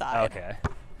the north side. Okay.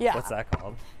 Yeah. What's that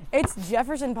called? It's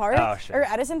Jefferson Park. Oh, shit. Or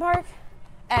Edison Park.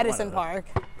 Edison those. Park.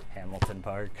 Hamilton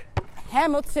Park.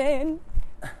 Hamilton.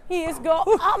 He is go.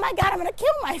 Oh my God, I'm gonna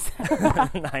kill myself.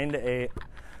 9-8.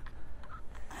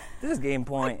 This is game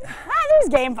point. There's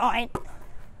game point.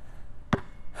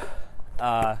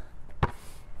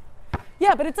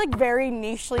 Yeah, but it's like very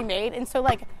nichely made, and so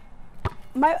like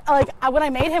when I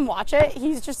made him watch it,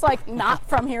 he's just like not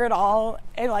from here at all,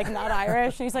 and like not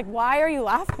Irish. And he's like, "Why are you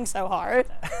laughing so hard?"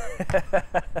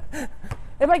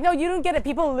 I'm like, "No, you don't get it.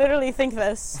 People literally think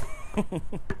this."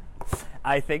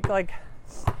 I think like.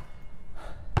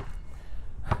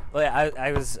 Well,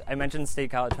 yeah, I mentioned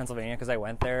State College, Pennsylvania, because I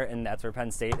went there, and that's where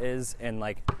Penn State is, and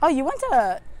like. Oh, you went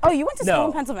to school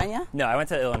in Pennsylvania? No, I went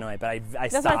to Illinois, but I what I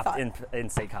stopped thought. in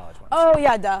State College once. Oh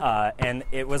yeah, duh. And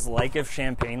it was like if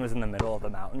Champaign was in the middle of the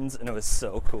mountains, and it was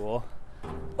so cool.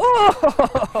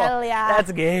 Oh, hell yeah!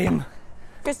 That's game.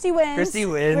 Kristi wins.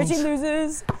 Kristi wins. Richie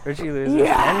loses. Richie loses.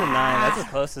 Yeah. 10-9. That's as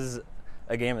close as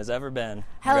a game has ever been.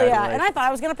 Hell yeah! And I thought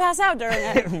I was gonna pass out during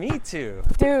it. Me too.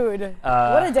 Dude,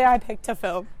 what a day I picked to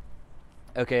film.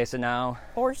 Okay, so now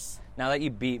Horse. that you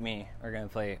beat me, we're gonna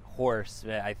play horse.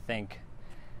 I think.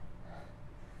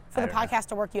 For the I don't know. podcast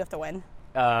to work, you have to win.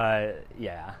 Yeah.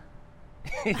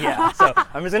 Yeah. So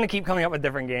I'm just gonna keep coming up with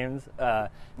different games.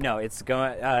 No, it's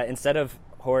going instead of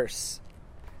horse.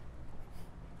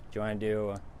 Do you want to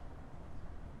do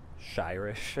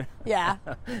Shirish? Yeah.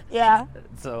 Yeah.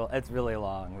 So it's really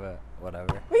long, but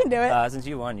whatever. We can do it. Since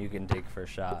you won, you can take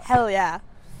first shot. Hell yeah.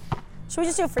 Should we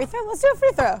just do a free throw? Let's do a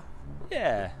free throw.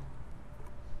 Yeah.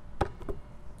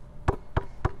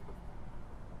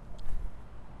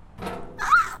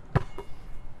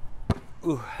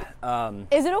 Ooh.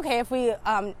 Is it okay if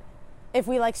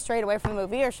we like strayed away from the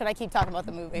movie, or should I keep talking about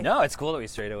the movie? No, it's cool that we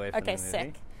strayed away from Okay, the movie.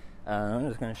 sick. I'm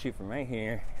just gonna shoot from right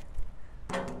here.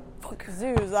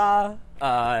 Zoos.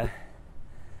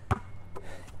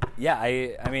 Yeah,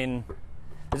 I mean,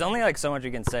 there's only like so much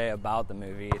you can say about the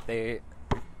movie.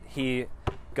 He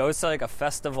goes to like a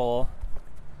festival.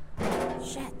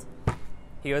 Shit.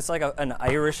 He goes to like an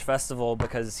Irish festival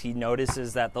because he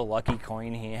notices that the lucky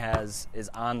coin he has is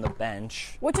on the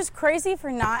bench. Which is crazy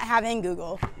for not having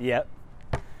Google. Yep.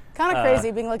 Kind of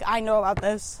crazy being like, I know about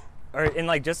this. And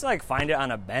like just to like find it on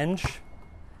a bench.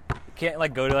 You can't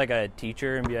like go to like a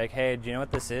teacher and be like, hey, do you know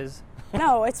what this is?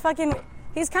 No, it's fucking.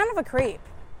 He's kind of a creep.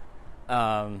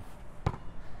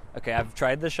 Okay, I've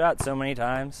tried the shot so many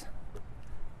times.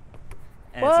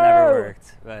 And Whoa. it's never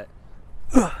worked, but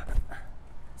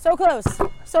So close.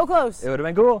 So close. it would have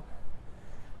been cool.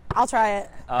 I'll try it.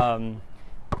 But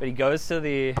he goes to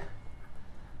the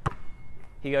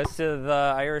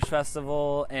Irish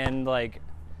festival and like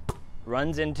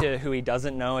runs into who he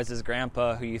doesn't know as his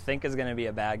grandpa, who you think is going to be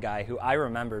a bad guy, who I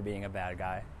remember being a bad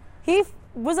guy. He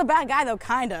was a bad guy though,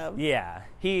 kind of. Yeah,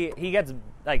 he gets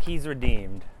like he's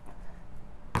redeemed.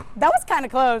 That was kind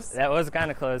of close. That was kind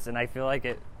of close, and I feel like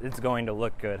it's going to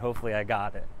look good. Hopefully, I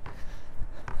got it.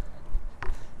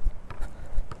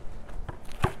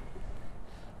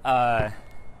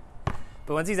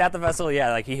 But once he's at the festival,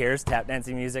 yeah, like he hears tap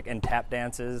dancing music and tap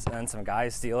dances, and some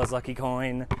guys steal his lucky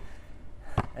coin,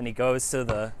 and he goes to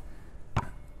the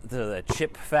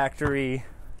chip factory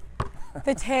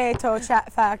Potato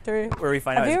chat factory. where we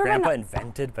find Have out his you ever grandpa been-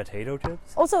 invented potato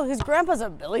chips. Also, his grandpa's a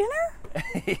billionaire?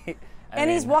 And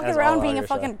He's walking around being a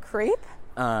fucking creep?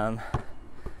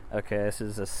 Okay, this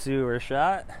is a sewer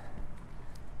shot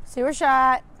Sewer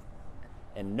shot.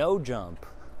 and no jump.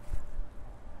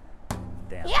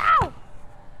 Damn. Yow!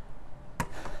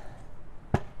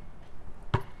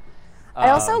 I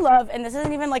also love, and this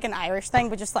isn't even like an Irish thing,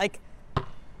 but just like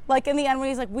in the end when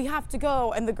he's like, we have to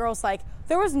go, and the girl's like,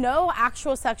 there was no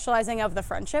actual sexualizing of the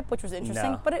friendship, which was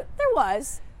interesting, but there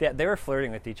was. Yeah, they were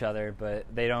flirting with each other, but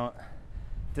they don't.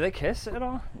 Do they kiss at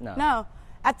all? No. No.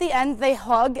 At the end, they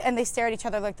hug and they stare at each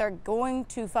other like they're going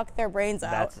to fuck their brains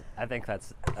out. I think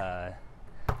that's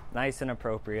nice and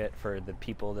appropriate for the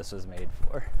people this was made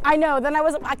for. I know. Then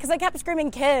because I kept screaming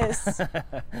kiss. I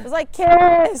was like,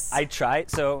 kiss. I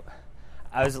tried. So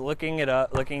I was looking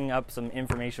up some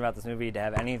information about this movie to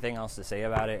have anything else to say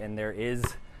about it, and there is,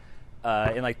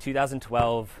 in like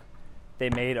 2012, they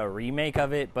made a remake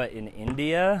of it, but in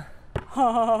India.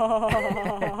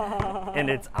 And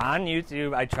it's on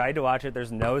YouTube. I tried to watch it.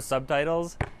 There's no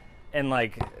subtitles, and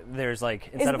like there's like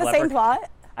instead is it of the same plot?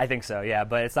 I think so. Yeah,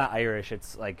 but it's not Irish.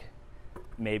 It's like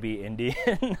maybe Indian.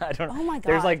 I don't know. Oh my God.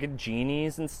 There's like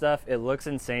genies and stuff. It looks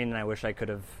insane, and I wish I could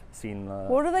have seen the.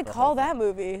 What do they call that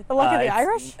movie? The Luck of the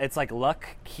Irish? It's like Luck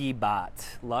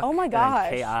Kibat. Luck. Oh my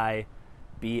gosh. Kibaat.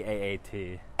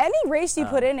 Any race you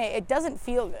put in it doesn't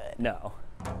feel good. No.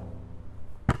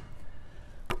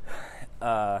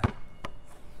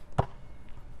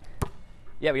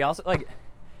 Yeah, we also like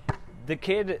the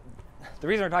kid. The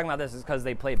reason we're talking about this is because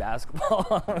they play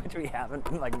basketball, which we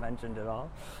haven't like mentioned at all.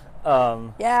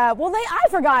 Yeah, well, I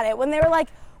forgot it when they were like,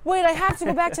 "Wait, I have to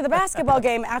go back to the basketball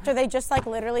game." After they just like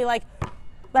literally like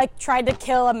tried to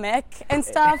kill a Mick and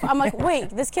stuff. I'm like, wait,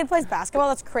 this kid plays basketball?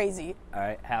 That's crazy. All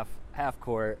right, half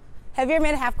court. Have you ever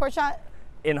made a half court shot?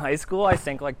 In high school, I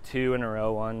sank like 2 in a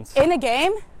row once. In a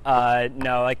game?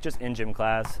 No, like just in gym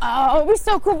class. Oh, it'd be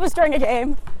so cool if it was during a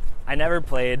game. I never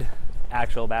played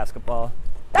actual basketball.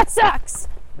 That sucks.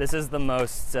 This is the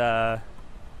most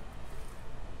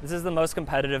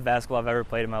competitive basketball I've ever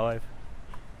played in my life.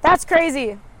 That's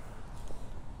crazy.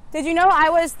 Did you know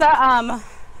I was the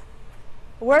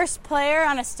worst player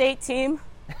on a state team?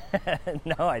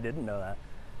 No, I didn't know that.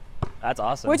 That's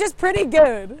awesome. Which is pretty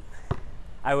good.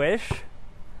 I wish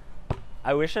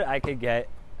that I could get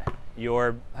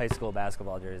your high school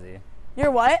basketball jersey. Your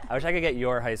what? I wish I could get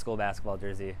your high school basketball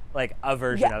jersey. Like a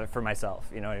version of it for myself.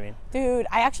 You know what I mean? Dude,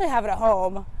 I actually have it at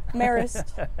home.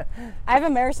 Marist. I have a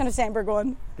Marist and a Sandberg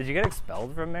one. Did you get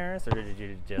expelled from Marist, or did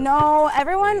you just... No,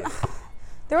 everyone...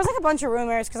 There was like a bunch of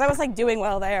rumors because I was like doing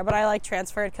well there, but I like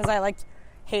transferred because I like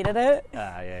hated it.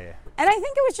 Yeah. And I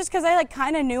think it was just because I like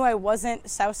kind of knew I wasn't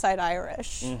Southside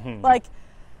Irish. Mm-hmm. Like,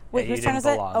 wait, yeah, whose turn is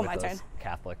it? Oh, my those turn.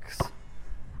 Catholics.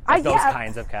 Like those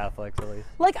kinds of Catholics, at least.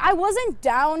 Like, I wasn't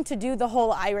down to do the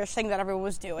whole Irish thing that everyone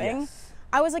was doing. Yes.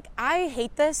 I was like, I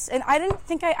hate this, and I don't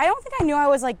think I knew I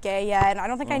was like gay yet, and I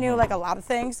don't think I knew like a lot of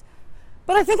things,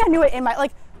 but I think I knew it in my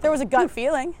like there was a gut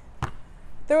feeling.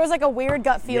 There was like a weird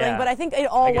gut feeling, but I think it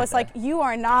all was like, you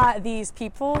are not these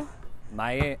people.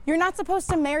 You're not supposed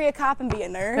to marry a cop and be a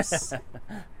nurse.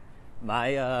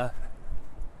 I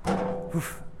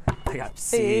got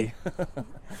C.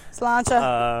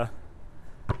 Slancha.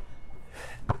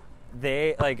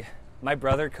 They like my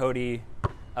brother Cody,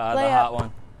 the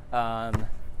hot one.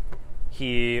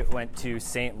 He went to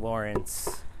St.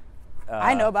 Lawrence.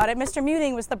 I know about it. Mr.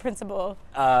 Muting was the principal.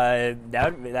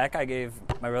 That guy gave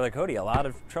my brother Cody a lot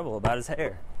of trouble about his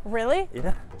hair. Really?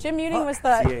 Yeah. Jim Muting was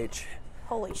the... CH.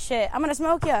 Holy shit. I'm going to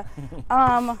smoke ya.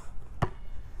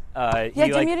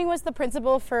 Jim Muting was the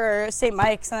principal for St.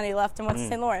 Mike's, and then he left and went to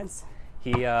St. Lawrence.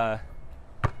 Well,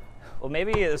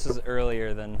 maybe this was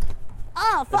earlier than...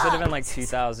 Oh, fuck. This would have been like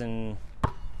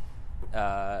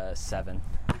 2007.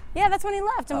 Yeah, that's when he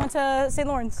left and went to St.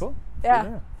 Lawrence. Cool.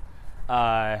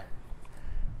 Yeah.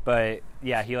 But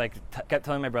yeah, he like kept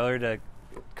telling my brother to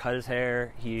cut his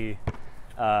hair.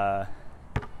 My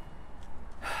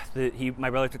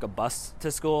brother took a bus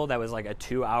to school that was like a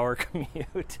 2-hour commute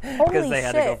because they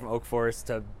had to go from Oak Forest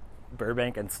to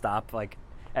Burbank and stop like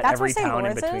at every town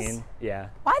in between. Yeah.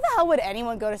 Why the hell would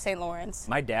anyone go to St. Lawrence?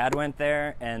 My dad went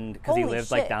there, and because he lived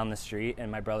shit. like down the street,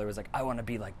 and my brother was like, I want to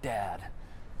be like Dad.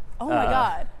 Oh my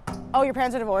God. Oh, your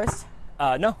parents are divorced?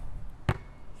 No.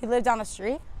 He lived down the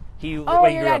street? Your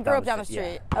dad grew up down the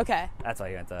street. Yeah. Okay. That's why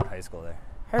he went to high school there.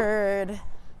 Heard.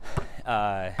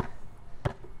 I'm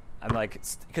like,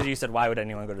 because you said, why would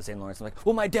anyone go to St. Lawrence? I'm like,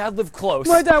 well, my dad lived close.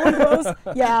 My dad lived close.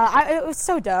 Yeah, it was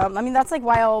so dumb. I mean, that's like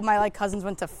why all my like cousins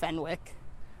went to Fenwick.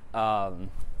 Yeah,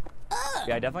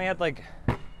 I definitely had like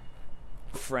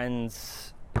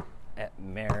friends at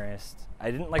Marist. I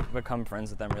didn't like become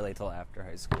friends with them really till after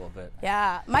high school, but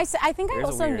yeah, I think I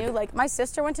also knew like my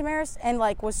sister went to Marist and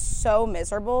like was so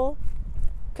miserable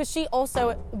because she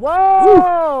also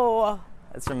whoa.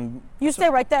 That's from stay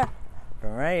right there.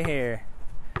 From right here.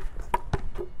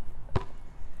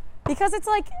 Because it's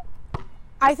like,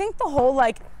 I think the whole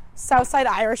like Southside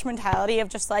Irish mentality of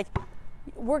just like,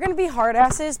 we're gonna be hard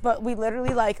asses, but we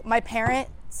literally like, my parent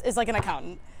is like an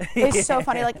accountant. It's so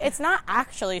funny. Like, it's not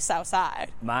actually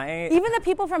Southside. Even the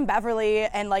people from Beverly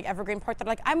and like Evergreen Park that are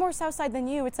like, I'm more Southside than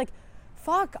you. It's like,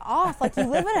 fuck off. Like, you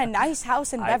live in a nice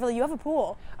house in Beverly. You have a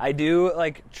pool. I do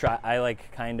like I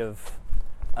like kind of.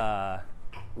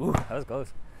 Ooh, that was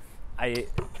close.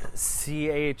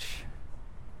 CH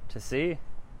to C.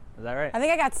 Is that right? I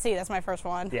think I got C. That's my first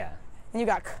one. Yeah. And you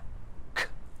got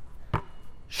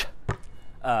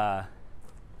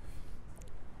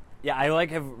Yeah, I like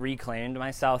have reclaimed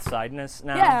my South Sideness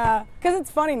now. Yeah, because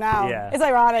it's funny now. Yeah. It's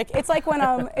ironic. It's like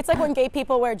when gay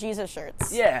people wear Jesus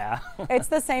shirts. Yeah. It's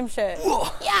the same shit.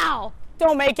 Yow!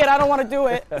 Don't make it. I don't want to do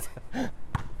it.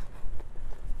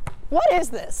 What is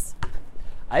this?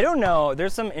 I don't know.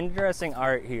 There's some interesting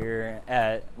art here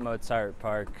at Mozart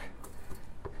Park,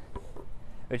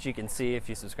 which you can see if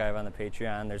you subscribe on the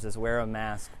Patreon. There's this wear a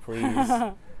mask, please.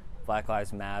 Black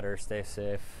Lives Matter, stay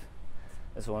safe.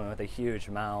 This woman with a huge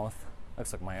mouth.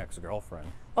 Looks like my ex-girlfriend.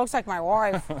 Looks like my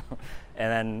wife. And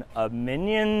then a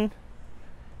minion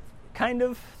kind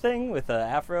of thing with an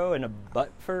afro and a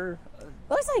butt fur.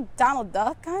 Looks like Donald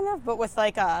Duck, kind of, but with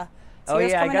like a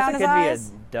tears I coming guess down it his could eyes.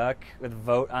 be a duck with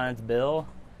vote on its bill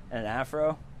and an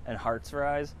afro and hearts for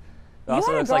eyes. It You also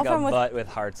had a looks like a girlfriend with- butt with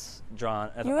hearts drawn,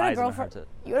 You had a eyes and hearts.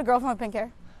 girlfriend with pink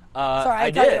hair? Sorry, Sorry,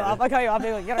 I cut you off. I cut you off.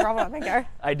 You got a girlfriend with pink hair.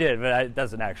 I did, but it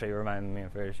doesn't actually remind me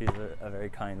of her. She's a very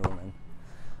kind woman.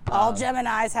 All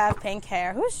Geminis have pink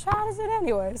hair. Whose shot is it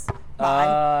anyways?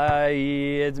 Mine.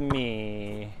 It's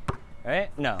me. Right?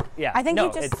 No. Yeah. I think no,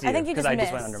 you just- it's you, I think you just I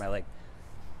just went missed. under my leg.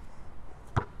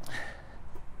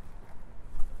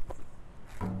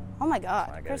 Oh my God,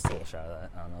 I got a cool Kristi. shot of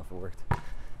that. I don't know if it worked.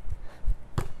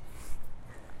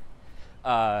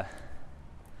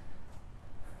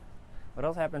 What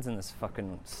else happens in this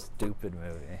fucking stupid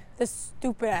movie? This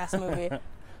stupid ass movie.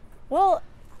 Well,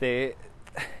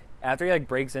 After he like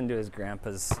breaks into his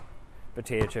grandpa's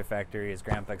potato chip factory, his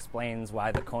grandpa explains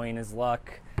why the coin is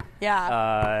luck.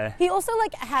 yeah. He also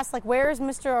like has like, where's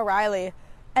Mr. O'Reilly?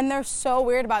 And they're so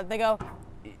weird about it. They go,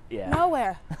 Yeah.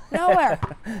 nowhere.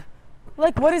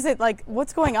 Like, what is it? Like,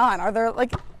 what's going on? Are there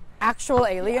like actual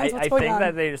aliens? What's I going think on?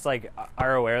 that they just like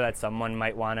are aware that someone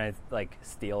might want to like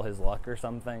steal his luck or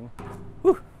something.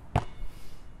 Whew.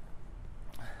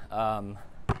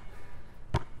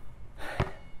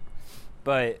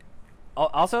 But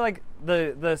also like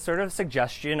the sort of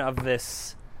suggestion of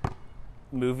this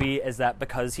movie is that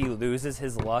because he loses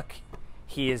his luck,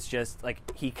 he is just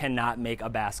like he cannot make a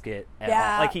basket at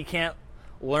Yeah. all. Like he can't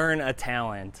learn a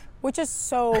talent. Which is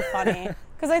so funny.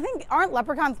 Because I think, aren't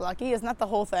leprechauns lucky? Isn't that the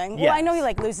whole thing? Well, I know he Yes.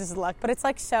 like loses his luck, but it's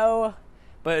like so...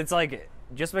 But it's like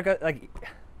just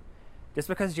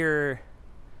because you're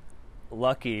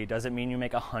lucky doesn't mean you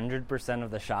make 100%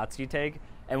 of the shots you take.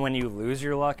 And when you lose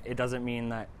your luck, it doesn't mean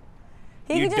that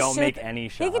He you could just don't shoot- make any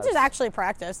shots. He could just actually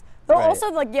practice. Though Right.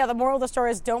 also, like, yeah, the moral of the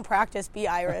story is don't practice, be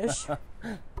Irish.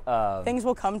 Things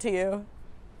will come to you.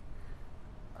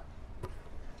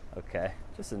 Okay,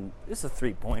 just a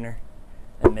 3-pointer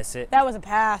and miss it. That was a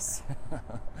pass.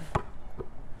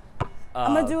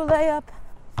 I'm going to do a layup.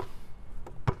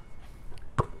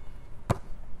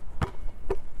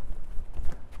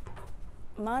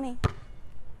 Money.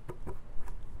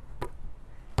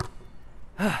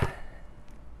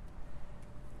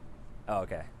 Oh,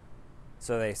 okay.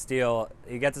 So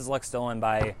he gets his luck stolen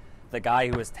by the guy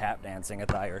who was tap dancing at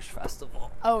the Irish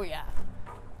festival. Oh, yeah.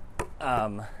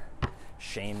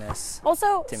 Seamus.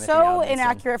 Also, Timothy so Robinson.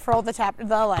 inaccurate for all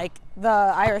the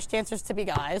Irish dancers to be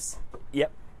guys.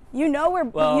 Yep.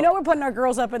 We're putting our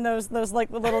girls up in those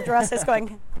like little dresses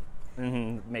going,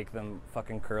 Make them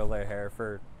fucking curl their hair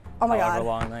for oh my however God.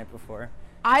 long the night before.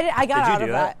 I got Did you out do of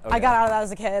that? that. I Okay. got out of that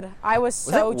as a kid. I was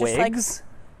Was so it just wigs?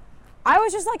 I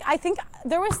was just like, I think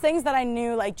there was things that I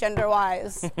knew like gender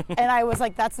wise, and I was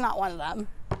like, that's not one of them.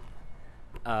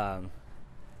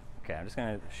 Okay, I'm just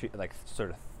gonna shoot, like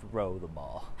sort of throw the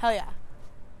ball. Hell yeah.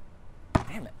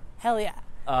 Damn it. Hell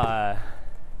yeah.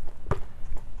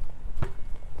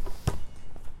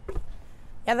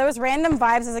 Yeah, there was random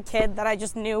vibes as a kid that I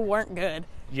just knew weren't good.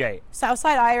 Yay.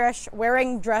 Southside Irish,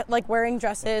 wearing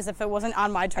dresses if it wasn't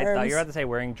on my I terms. thought you were about to say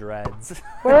wearing dreads.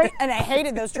 And I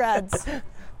hated those dreads.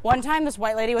 One time, this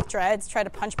white lady with dreads tried to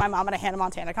punch my mom at a Hannah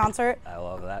Montana concert. I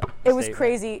love that. It was statement.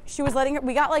 crazy. She was letting her.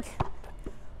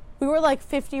 We were like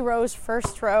 50 rows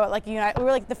first row at like United. We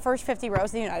were like the first 50 rows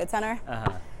at the United Center.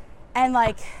 And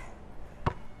like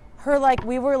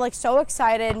we were like so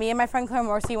excited. Me and my friend Claire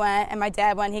Morrissey went, and my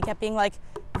dad went. He kept being like,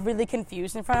 really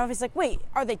confused in front of him. He's like, wait,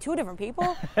 are they two different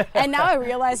people? And now I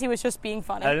realize he was just being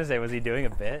funny. I was gonna say, was he doing a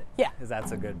bit? Yeah. Because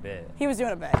that's a good bit. He was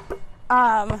doing a bit.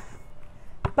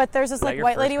 But there's this like your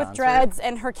white first lady with concert? dreads,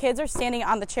 and her kids are standing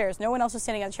on the chairs. No one else was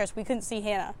standing on the chairs. We couldn't see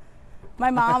Hannah.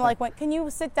 My mom like went, can you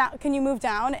sit down? Can you move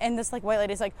down? And this like white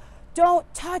lady's like,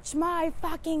 don't touch my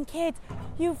fucking kids,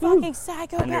 you fucking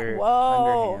psychopath.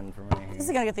 Whoa. Underhand from right here. This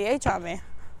is gonna get the H on me.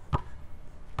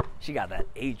 She got that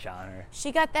H on her.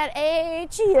 She got that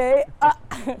H, yeah.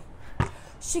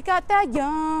 She got that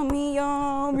yummy,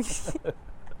 yummy.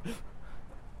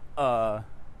 Was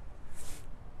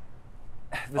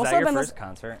Also that your been first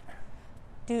concert?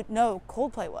 Dude, no,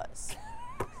 Coldplay was.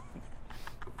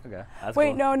 Okay, that's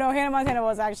Wait, cool. no, Hannah Montana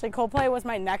was actually. Coldplay was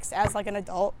my next as like an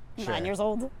adult, Sure. 9 years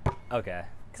old. Okay.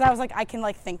 Because I was like, I can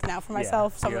like think now for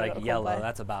myself. So I'm You're gonna like, go to yellow, Coldplay.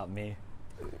 that's about me.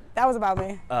 That was about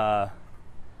me.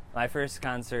 My first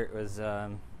concert was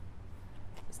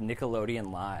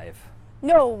Nickelodeon Live.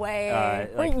 No way.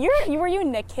 like- were you a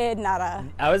Nick kid, not a...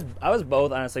 I was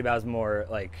both, honestly, but I was more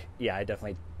like, yeah, I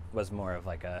definitely was more of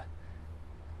like a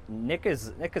Nick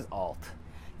is alt.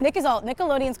 Nick is all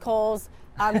Nickelodeon's Cole's,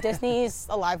 Disney's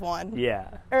a live one. Yeah.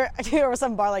 Or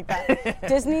some bar like that.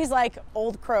 Disney's like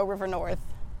Old Crow River North.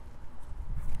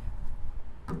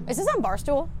 Is this on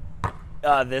Barstool?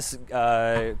 This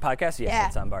podcast, Yeah.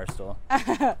 it's on Barstool.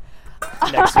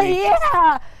 Next week,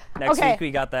 Yeah. next Okay. week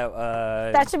we got that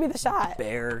That should be the shot.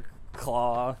 Bear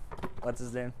Claw. What's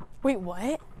his name? Wait,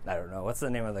 what? I don't know. What's the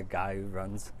name of the guy who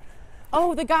runs?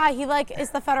 Oh, the guy. He like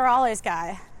is the Federales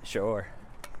guy. Sure.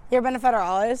 You ever been to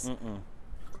Federales? Mm-mm.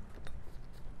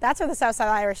 That's where the Southside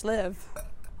Irish live.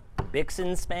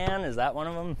 Bixen Span, is that one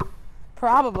of them?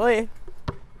 Probably.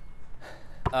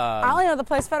 I only know the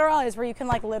place Federales where you can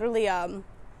like literally you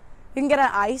can get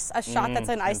a shot that's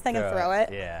an ice and thing and throw throw it.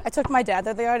 it. Yeah. I took my dad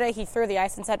there the other day. He threw the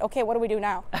ice and said, "Okay, what do we do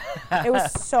now?" It was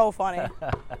so funny.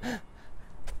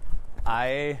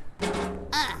 My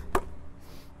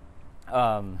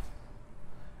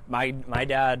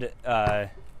dad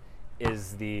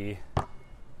is the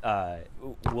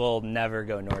will never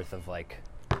go north of like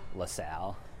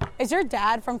LaSalle. Is your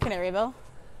dad from Canaryville?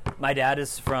 My dad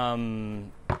is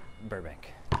from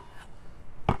Burbank.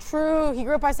 True. He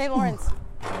grew up by St. Lawrence.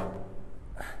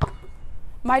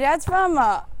 My dad's from.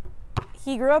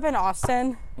 He grew up in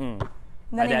Austin.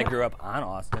 My dad grew up on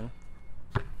Austin.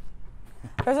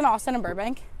 There's an Austin and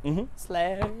Burbank. Mm-hmm.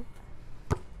 Slay. I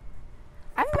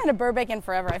haven't been to Burbank in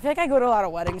forever. I feel like I go to a lot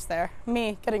of weddings there.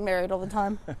 Me getting married all the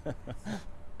time.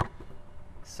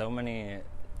 So many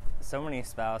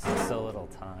spouses, so little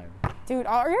time. Dude,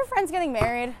 are your friends getting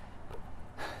married?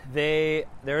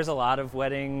 There's a lot of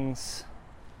weddings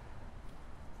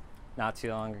not too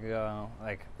long ago.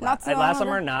 Like Not too long last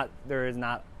ago? summer, there is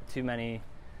not too many.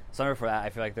 Summer before that, I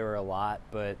feel like there were a lot,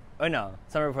 but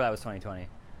summer before that was 2020.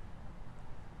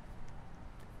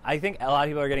 I think a lot of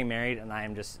people are getting married, and I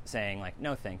am just saying like,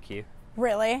 no, thank you.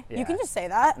 Really? Yeah. You can just say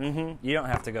that? Mm-hmm. You don't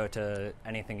have to go to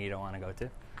anything you don't want to go to.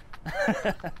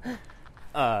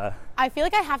 I feel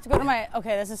like I have to go to my,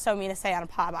 okay, this is so mean to say on a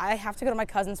pod, but I have to go to my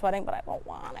cousin's wedding, but I won't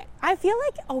want it. I feel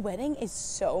like a wedding is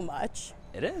so much.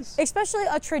 It is. Especially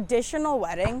a traditional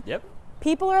wedding. Yep.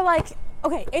 People are like,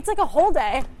 okay, it's like a whole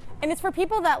day, and it's for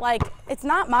people that like, it's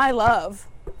not my love.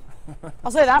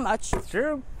 I'll say that much. It's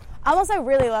true. Unless I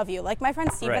really love you. Like my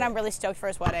friend Steven, Right. I'm really stoked for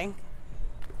his wedding.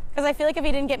 Because I feel like if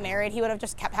he didn't get married, he would have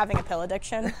just kept having a pill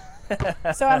addiction.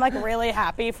 So I'm like really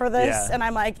happy for this. Yeah. And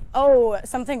I'm like, oh,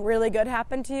 something really good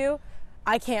happened to you.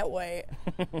 I can't wait.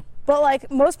 But like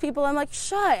most people, I'm like,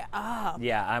 shut up.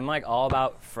 Yeah, I'm like all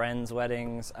about friends'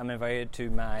 weddings. I'm invited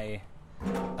to my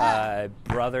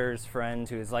brother's friend,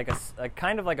 who is like a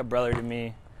kind of like a brother to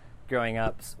me, growing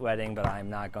up's wedding, but I'm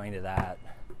not going to that.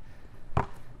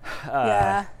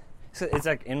 Yeah. So it's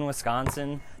like in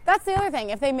Wisconsin. That's the other thing.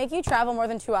 If they make you travel more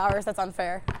than 2 hours, that's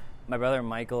unfair. My brother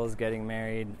Michael is getting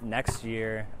married next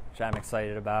year, which I'm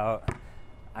excited about.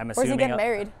 I'm Where's assuming he getting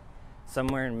married?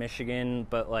 somewhere in Michigan,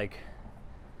 but like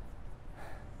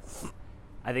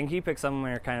I think he picked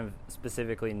somewhere kind of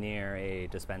specifically near a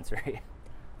dispensary.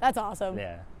 That's awesome.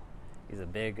 Yeah, he's a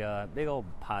big old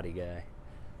potty guy.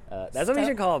 That's what we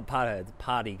should call potheads,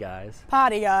 potty guys.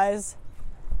 Potty guys.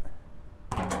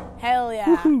 Hell yeah.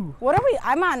 Woo-hoo. What are we?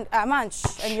 I'm on shh,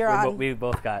 and you're on. We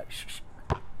both got shh.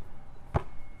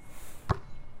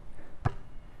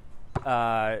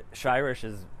 Shirish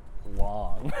is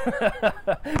long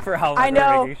for how I long we're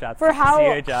know, making shots. for how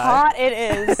CHI. hot it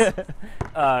is.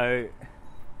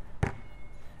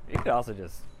 You could also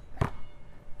just,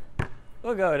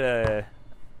 we'll go to,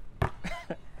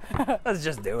 let's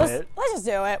just do it. Let's just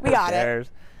do it. We got it. Cares?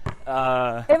 If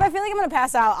I feel like I'm going to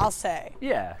pass out, I'll say.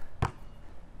 Yeah.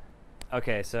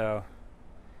 Okay, so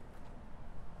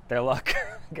their luck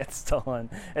gets stolen.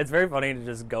 It's very funny to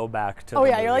just go back to. Oh the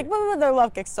yeah, you're movie. like, their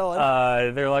luck gets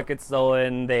stolen. Their luck gets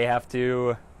stolen. They have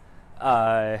to.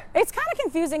 It's kind of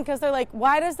confusing because they're like,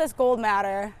 why does this gold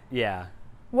matter? Yeah.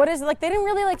 What is it? Like, they didn't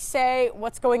really like say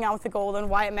what's going on with the gold and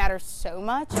why it matters so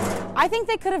much. I think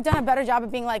they could have done a better job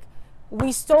of being like,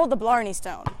 we stole the Blarney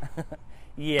Stone.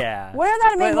 Yeah. Wouldn't that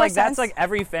have made but more like sense? that's like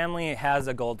every family has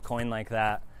a gold coin like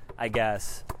that, I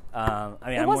guess. I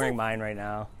mean, I'm wasn't- wearing mine right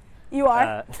now. You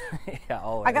are? Yeah,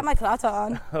 always. I got my Klata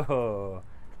on. Oh,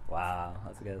 wow.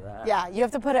 Let's get at that. Yeah, you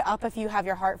have to put it up if you have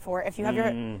your heart for it. If you have I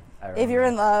if you're remember.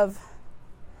 in love,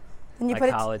 then you My put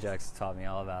it. college ex taught me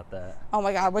all about that. Oh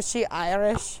my God, was she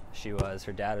Irish? She was.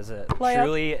 Her dad was a Layup.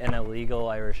 truly an illegal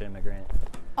Irish immigrant.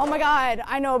 Oh my God,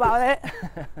 I know about it.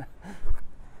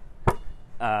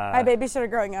 My babysitter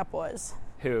growing up was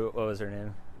What was her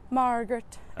name?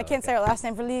 Margaret. I can't say okay. her last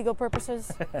name for legal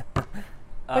purposes.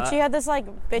 But she had this like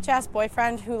bitch ass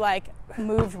boyfriend who like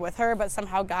moved with her, but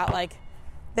somehow got like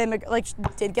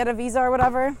did get a visa or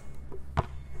whatever.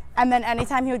 And then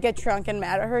anytime he would get drunk and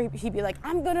mad at her, he'd be like,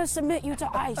 "I'm gonna submit you to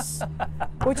ICE,"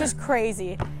 which is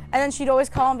crazy. And then she'd always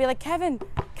call and be like, "Kevin,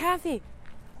 Kathy,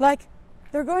 like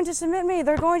they're going to submit me.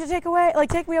 They're going to take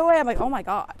me away." I'm like, "Oh my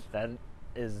God." That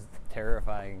is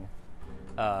terrifying.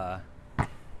 I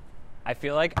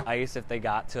feel like ICE, if they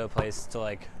got to a place to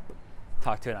like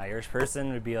talk to an Irish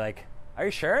person, would be like, "Are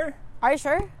you sure? Are you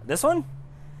sure? This one?"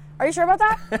 Are you sure about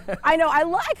that? I know. I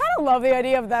kind of love the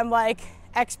idea of them like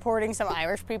exporting some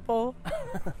Irish people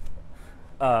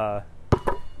to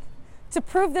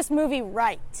prove this movie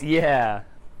right. Yeah.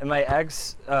 And my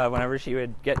ex, whenever she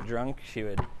would get drunk, she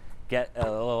would get a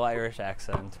little Irish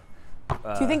accent. Do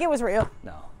you think it was real?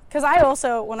 No. Because I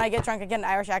also, when I get drunk, I get an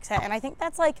Irish accent, and I think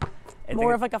that's like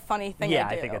more of like a funny thing. Yeah,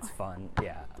 to do. I think it's fun.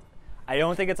 Yeah. I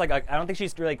don't think it's like I don't think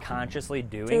she's really consciously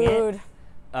doing Dude, it.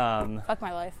 fuck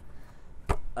my life.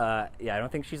 Yeah, I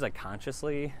don't think she's like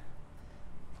consciously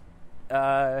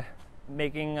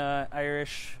making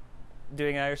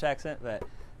doing an Irish accent, but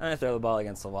I'm gonna throw the ball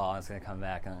against the wall and it's gonna come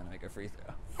back and I'm gonna make a free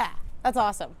throw. Yeah, that's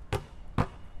awesome.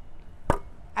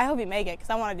 I hope you make it because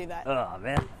I want to do that. Oh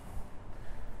man,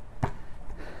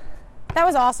 That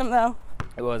was awesome though.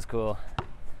 it was cool.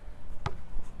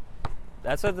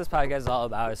 That's what this podcast is all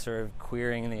about, is sort of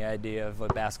queering the idea of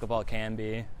what basketball can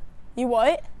be. You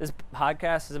what? This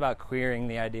podcast is about queering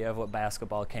the idea of what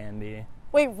basketball can be.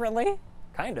 Wait, really?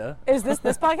 Kinda. Is this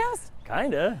podcast?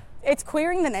 Kinda. It's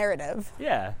queering the narrative.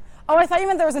 Yeah. Oh, I thought you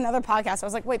meant there was another podcast. I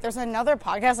was like, wait, there's another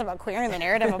podcast about queering the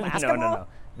narrative of basketball? No.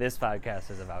 This podcast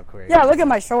is about queering. Yeah, look at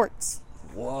my shorts.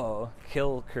 Whoa.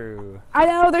 Kill Crew. I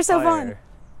know, they're so fun. Fire.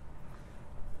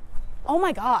 Oh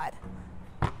my God.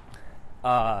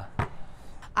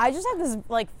 I just have this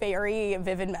like very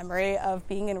vivid memory of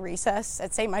being in recess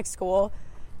at St. Mike's School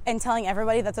and telling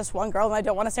everybody that this one girl, and I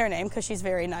don't want to say her name because she's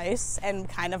very nice and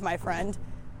kind of my friend,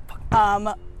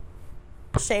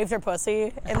 shaved her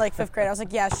pussy in like 5th grade. I was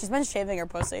like, yeah, she's been shaving her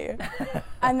pussy.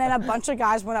 And then a bunch of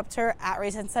guys went up to her at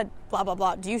recess and said, blah, blah,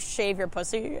 blah, do you shave your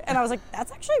pussy? And I was like,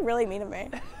 that's actually really mean of me.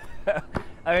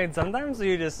 I mean, sometimes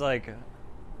you just like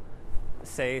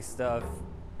say stuff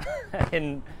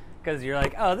and because you're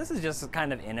like, oh, this is just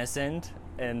kind of innocent,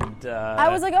 and I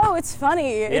was like, oh, it's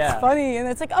funny. It's Yeah. funny. And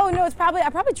it's like, oh, no, I probably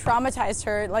traumatized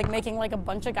her, like making like a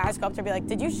bunch of guys go up to her and be like,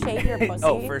 did you shave your pussy?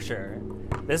 Oh, for sure.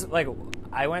 This, like,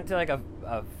 I went to like a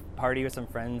party with some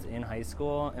friends in high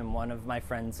school, and one of my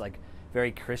friends, like,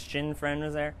 very Christian friend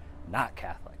was there, not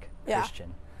Catholic, Yeah.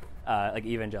 Christian, like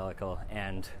evangelical,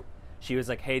 and she was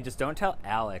like, hey, just don't tell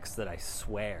Alex that I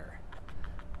swear.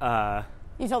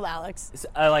 You told Alex. So,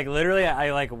 like, literally,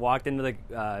 I like walked into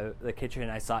the kitchen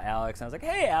and I saw Alex, and I was like,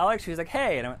 hey, Alex. She was like,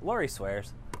 hey, and I went, Lori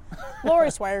swears.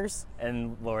 Lori swears.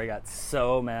 And Lori got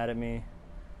so mad at me.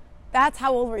 That's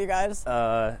how old were you guys?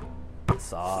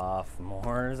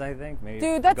 Sophomores, I think, maybe.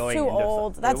 Dude, that's going too into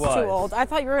old. It That's too was. old. I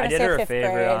thought you were I going to did say her a 5th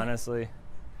favor, grade. honestly.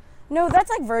 No, that's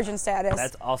like virgin status.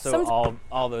 That's also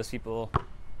all those people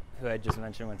who I just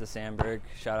mentioned went to Sandberg.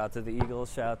 Shout out to the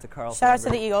Eagles. Shout out to Carl. Shout out to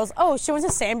Sandberg. the Eagles. Oh, she went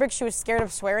to Sandberg. She was scared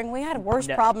of swearing. We had worse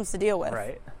Yeah. problems to deal with.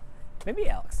 Right. Maybe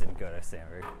Alex didn't go to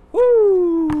Sandberg.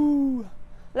 Woo!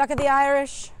 Luck of the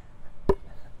Irish.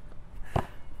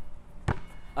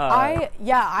 I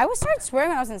started swearing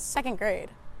when I was in 2nd grade.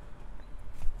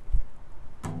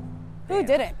 Who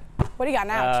didn't? What do you got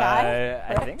now? Shy?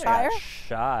 I think I got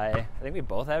shy. I think we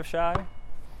both have shy.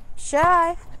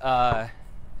 Shy.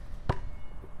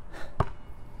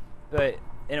 But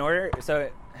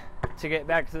to get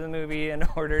back to the movie, in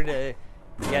order to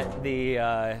get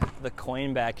the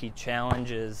coin back, he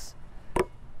challenges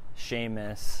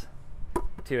Seamus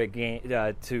to a game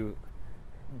to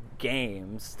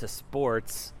games, to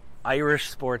sports, Irish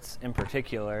sports in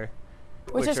particular.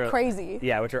 Which is crazy.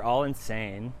 Yeah, which are all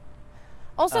insane.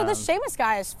 Also, this Seamus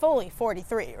guy is fully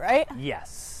 43, right?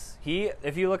 Yes.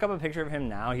 If you look up a picture of him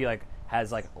now, he like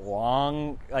has like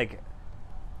long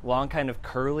kind of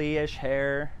curly-ish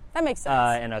hair. That makes sense.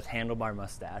 And a handlebar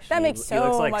mustache. That makes he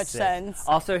looks so like much sick. sense.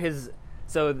 Also,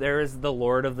 so there is the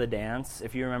Lord of the Dance,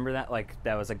 if you remember that. Like,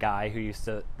 that was a guy who used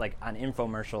to, like, on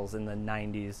infomercials in the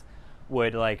 90s,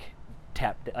 would, like,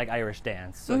 tap, like, Irish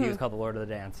dance. So he was called the Lord of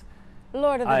the Dance.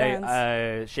 Lord of the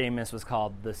Dance. Seamus was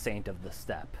called the Saint of the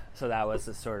Step. So that was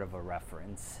a sort of a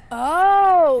reference.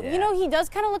 Oh, Yeah. you know, he does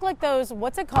kind of look like those,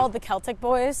 what's it called, the Celtic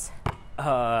Boys?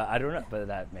 I don't know, but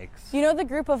that makes... You know the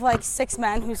group of, like, 6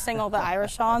 men who sing all the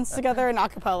Irish songs together in a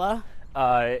cappella?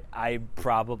 I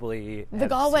probably... The have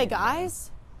Galway seen them.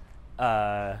 guys?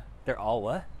 They're all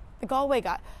what? The Galway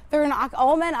guy. They're an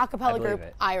all-men a I cappella believe group,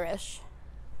 it. Irish.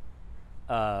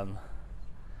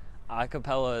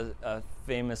 Acapella,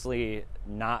 famously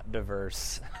not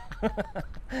diverse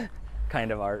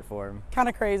kind of art form. Kind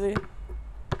of crazy.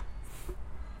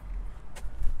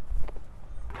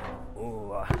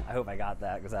 Ooh, I hope I got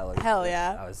that because that looked. Hell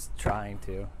yeah. I was trying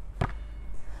to.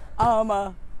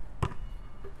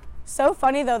 So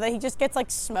funny though that he just gets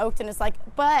like smoked and it's like,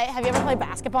 but have you ever played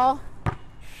basketball?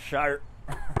 Sharp.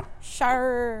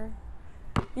 Sure.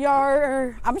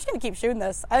 Yar. I'm just gonna keep shooting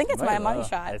this. I think it's my money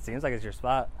shot. It seems like it's your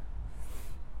spot.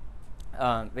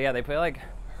 But yeah, they play like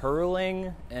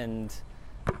hurling and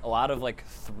a lot of like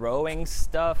throwing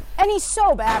stuff. And he's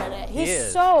so bad at it. He He's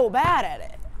is. so bad at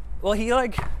it. Well, he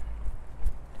like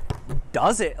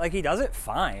does it. Like he does it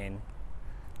fine.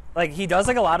 Like he does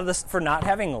like a lot of this for not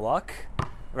having luck,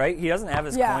 right? He doesn't have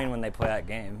his Yeah. coin when they play that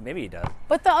game. Maybe he does.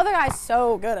 But the other guy's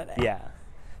so good at it. Yeah,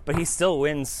 but he still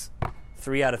wins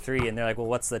 3 out of 3, and they're like, "Well,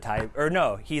 what's the tie?" Or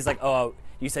no, he's like, "Oh,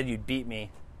 you said you'd beat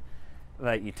me,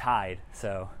 but you tied."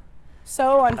 So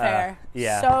unfair.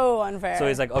 yeah. So unfair.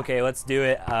 he's like, "Okay, let's do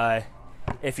it.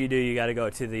 If you do, you got to go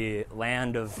to the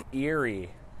land of Erie."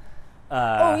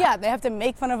 oh yeah, they have to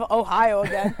make fun of Ohio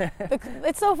again.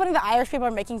 It's so funny that Irish people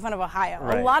are making fun of Ohio.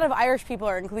 Right. A lot of Irish people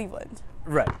are in Cleveland.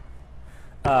 Right.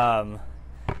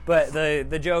 But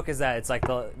the joke is that it's like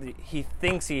he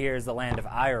thinks he hears the land of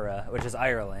Ira, which is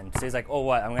Ireland. So he's like, "Oh,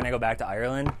 what? I'm gonna go back to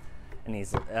Ireland," and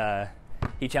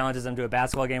he challenges him to a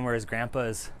basketball game where his grandpa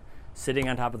is sitting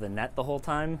on top of the net the whole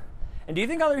time. And do you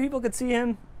think other people could see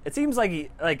him? It seems like his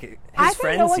I think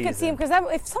friend no one sees could see him because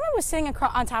if someone was sitting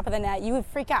on top of the net, you would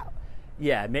freak out.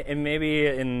 Yeah, and maybe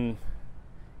in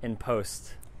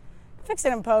post, Fix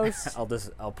it in post.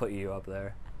 I'll put you up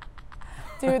there.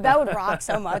 Dude, that would rock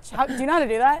so much. Do you know how to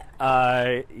do that?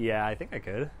 Yeah, I think I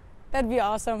could. That'd be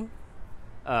awesome.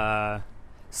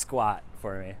 Squat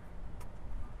for me.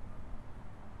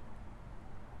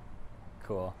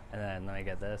 Cool. And then let me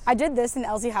get this. I did this in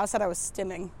Elsie House that I was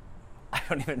stimming. I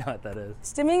don't even know what that is.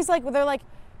 Stimming's like,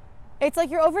 it's like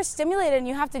you're overstimulated and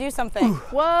you have to do something.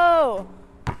 Whoa.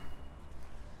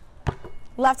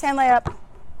 Left hand layup.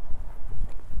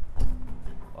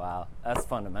 Wow, that's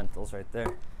fundamentals right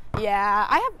there.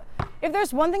 Yeah, if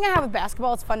there's one thing I have with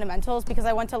basketball, it's fundamentals because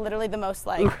I went to literally the most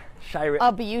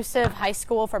abusive high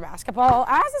school for basketball.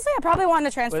 I have to say I probably wanted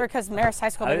to transfer because Marist High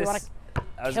School made me want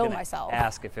to kill myself.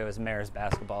 Ask if it was Maris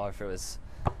basketball or if it was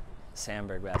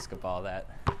Sandberg basketball.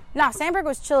 Nah, Sandberg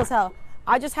was chill as hell.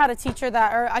 I just had a teacher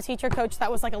coach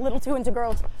that was like a little too into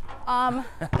girls.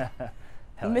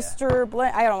 Mr.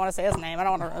 Blank. I don't want to say his name. I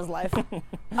don't want to ruin his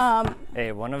life.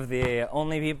 Hey, one of the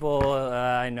only people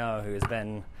I know who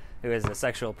is a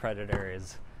sexual predator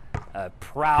is a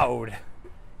proud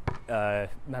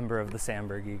member of the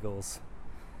Sandberg Eagles.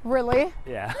 Really?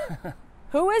 Yeah.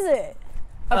 Who is it?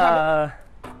 Whoa!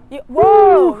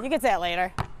 Whoa! You can say that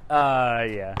later.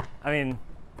 Yeah. I mean,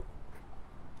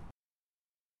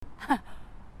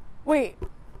 Wait,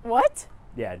 what?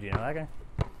 yeah. Do you know that guy?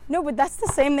 No, but that's the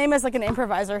same name as like an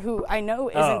improviser who I know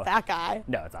isn't that guy.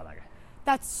 No, it's not that guy.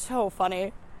 That's so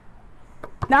funny.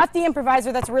 Not the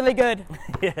improviser that's really good.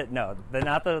 Yeah, no,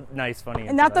 not the nice, funny.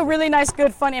 And not the improviser. really nice,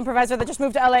 good, fun improviser that just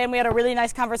moved to LA and we had a really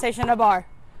nice conversation in a bar.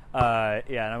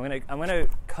 Yeah, and I'm gonna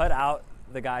cut out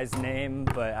the guy's name,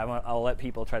 but I'll let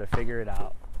people try to figure it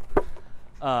out.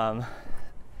 I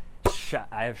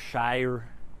have Shire,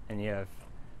 and you have.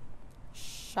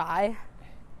 Shy?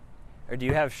 Or do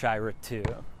you have Shira too?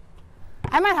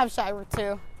 I might have Shira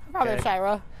too. I probably have Okay.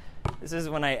 Shira. This is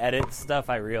when I edit stuff,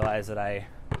 I realize that I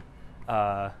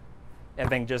have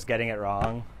been just getting it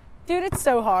wrong. Dude, it's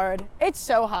so hard. It's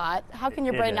so hot. How can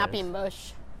your It brain not is. be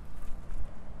mush?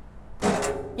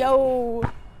 Yo.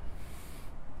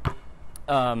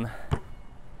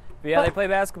 But yeah, they play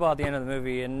basketball at the end of the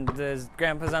movie, and his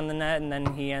grandpa's on the net, and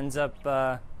then he ends up.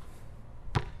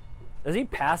 Does he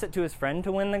pass it to his friend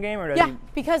to win the game, or does he?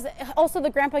 Because also the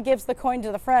grandpa gives the coin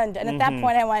to the friend, and at that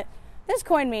point I went, "This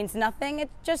coin means nothing.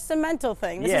 It's just a mental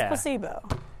thing. This is placebo."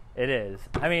 It is.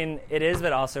 I mean, it is,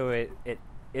 but also it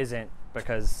isn't,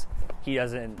 because he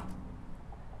doesn't.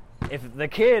 If the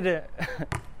kid,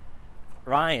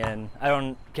 Ryan,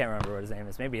 can't remember what his name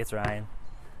is. Maybe it's Ryan,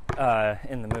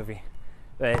 in the movie.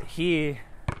 But he,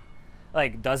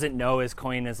 like, doesn't know his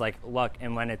coin is, like, luck,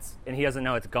 and he doesn't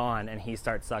know it's gone, and he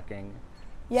starts sucking.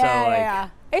 Yeah, so, like, yeah.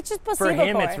 It's just placebo. For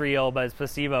him, it's real, but it's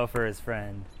placebo for his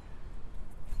friend.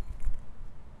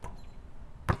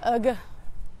 Ugh.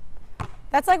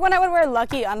 That's like when I would wear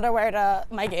lucky underwear to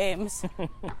my games.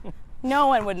 No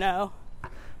one would know.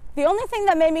 The only thing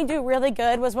that made me do really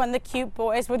good was when the cute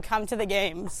boys would come to the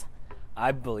games.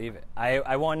 I believe it.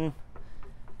 I won.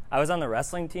 I was on the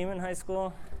wrestling team in high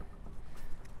school,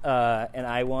 and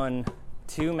I won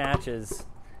 2 matches,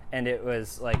 and it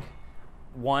was like,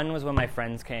 one was when my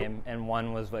friends came, and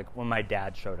one was like when my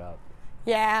dad showed up.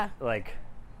 Yeah. Like,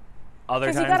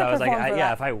 other times I was like,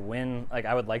 if I win, like,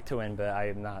 I would like to win, but I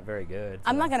am not very good. So.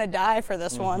 I'm not gonna die for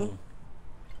this one.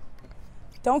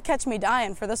 Don't catch me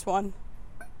dying for this one.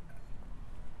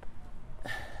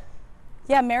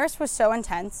 Yeah, Marist was so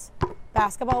intense.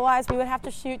 Basketball-wise, we would have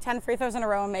to shoot 10 free throws in a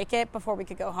row and make it before we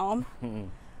could go home.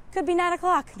 Could be 9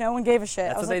 o'clock. No one gave a shit.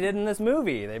 That's what they did in this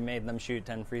movie. They made them shoot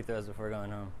 10 free throws before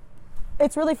going home.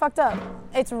 It's really fucked up.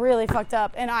 It's really fucked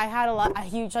up. And I had a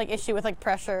huge like issue with like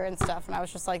pressure and stuff, and I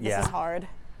was just like, this is hard.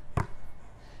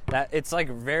 It's like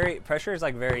pressure is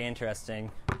like very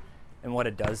interesting in what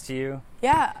it does to you.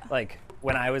 Yeah. Like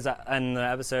when I was on the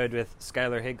episode with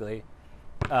Skylar Higley,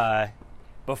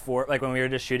 before, like when we were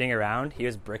just shooting around, he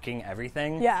was bricking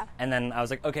everything. Yeah. And then I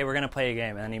was like, okay, we're gonna play a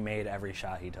game, and then he made every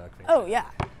shot he took. Basically. Oh yeah.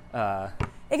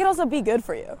 It can also be good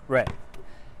for you. Right.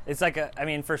 It's like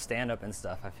for stand-up and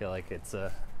stuff, I feel like it's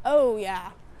a... Oh, yeah.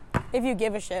 If you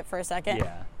give a shit for a second.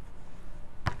 Yeah.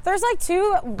 There's, like,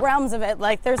 2 realms of it.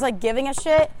 Like, there's, like, giving a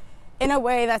shit in a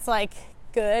way that's, like,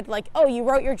 good. Like, oh, you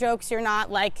wrote your jokes, you're not,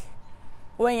 like,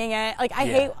 winging it. Like, I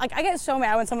hate... Like, I get so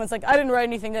mad when someone's like, I didn't write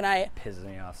anything tonight. It pisses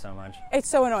me off so much. It's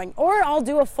so annoying. Or I'll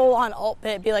do a full-on alt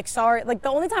bit, be like, sorry. Like,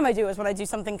 the only time I do is when I do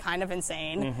something kind of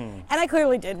insane. And I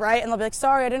clearly did, right? And they'll be like,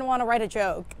 sorry, I didn't want to write a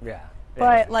joke. Yeah.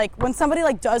 But, like, when somebody,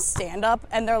 like, does stand-up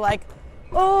and they're like,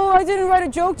 oh, I didn't write a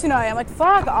joke tonight, I'm like,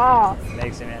 fuck off.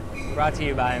 Makes me mad. Brought to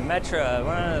you by Metra,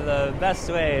 one of the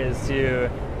best ways to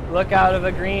look out of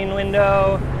a green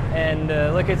window and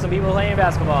look at some people playing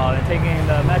basketball, and taking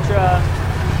the Metra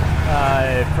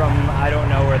from, I don't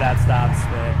know where that stops,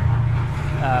 but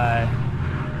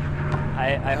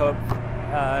I hope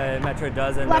Metra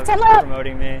does end up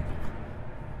promoting me.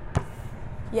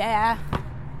 Yeah.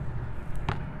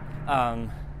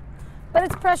 But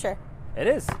it's pressure. It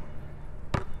is.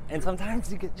 And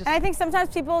sometimes you get just... And I think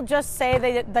sometimes people just say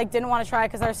they like didn't want to try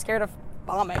because they're scared of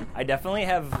bombing. I definitely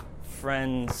have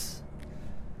friends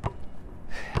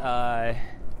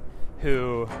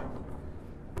who...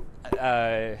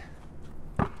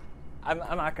 I'm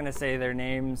not going to say their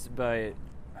names, but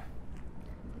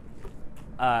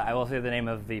I will say the name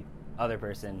of the other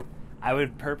person. I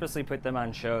would purposely put them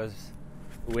on shows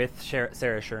with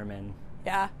Sarah Sherman.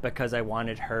 Yeah. Because I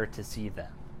wanted her to see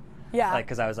them. Yeah. Like,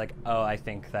 because I was like, oh, I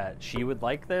think that she would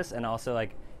like this, and also,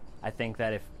 like, I think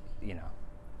that if,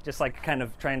 just, like, kind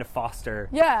of trying to foster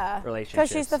relationships.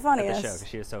 Because she's the funniest. At the show, because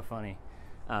she was so funny.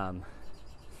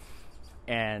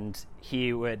 And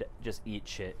he would just eat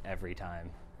shit every time.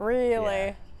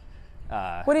 Really?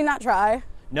 Yeah. Would he not try?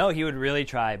 No, he would really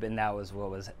try, and that was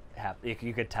what was happening.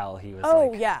 You could tell he was,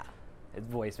 his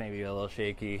voice maybe a little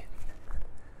shaky.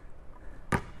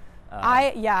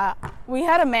 We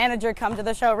had a manager come to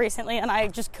the show recently, and I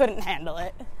just couldn't handle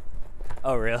it.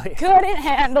 Oh, really? Couldn't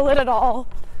handle it at all.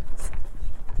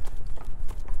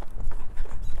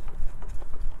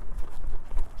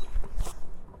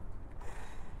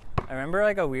 I remember,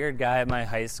 like, a weird guy at my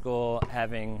high school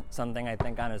having something, I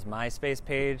think, on his MySpace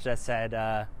page that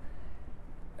said,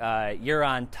 you're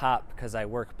on top because I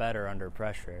work better under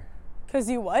pressure. Because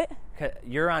you what?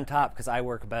 You're on top because I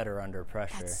work better under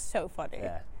pressure. That's so funny.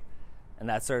 Yeah. And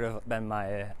that's sort of been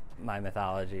my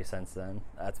mythology since then.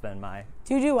 That's been my...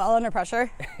 Do you do well under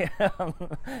pressure?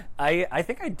 I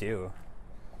think I do.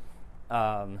 It's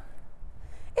an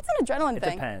adrenaline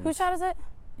thing. Depends. Whose shot is it?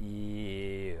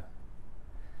 You.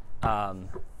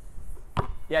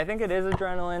 Yeah, I think it is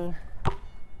adrenaline.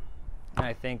 And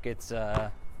I think it's, I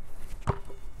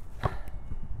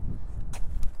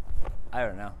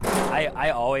don't know.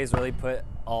 I always really put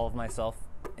all of myself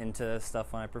into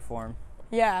stuff when I perform.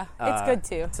 Yeah, it's good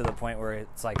too. To the point where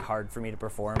it's like hard for me to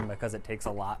perform because it takes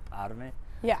a lot out of me.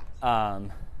 Yeah.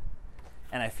 And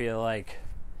I feel like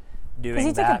doing Because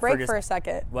you that took a break just, for a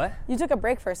second. What? You took a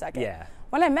break for a second. Yeah.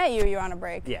 When I met you, you were on a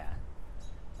break. Yeah.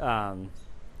 I'm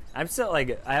still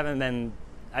like, I haven't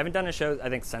done a show, I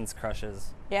think, since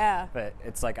Crushes. Yeah. But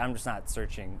it's like, I'm just not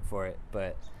searching for it.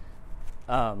 But,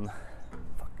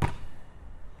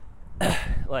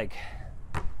 like,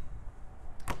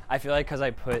 I feel like because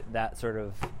I put that sort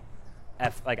of,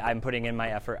 I'm putting in my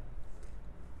effort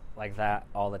like that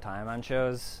all the time on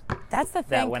shows. That's the thing.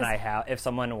 That when if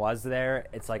someone was there,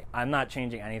 it's like, I'm not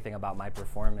changing anything about my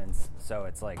performance. So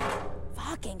it's like,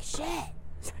 fucking shit.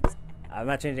 I'm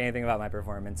not changing anything about my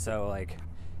performance. So like,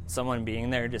 someone being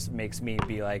there just makes me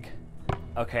be like,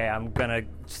 okay, I'm gonna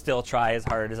still try as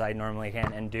hard as I normally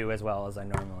can and do as well as I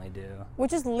normally do.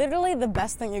 Which is literally the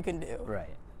best thing you can do.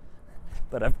 Right.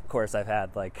 But of course I've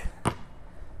had like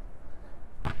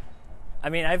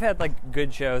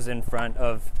good shows in front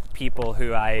of people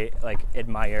who I like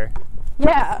admire.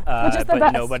 Yeah, which is the but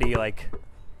best. nobody like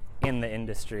in the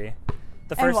industry.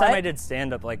 The first time I did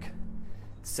stand up, like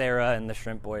Sarah and the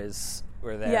Shrimp Boys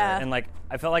were there. Yeah. And like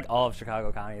I felt like all of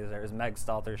Chicago comedy was there. It was Meg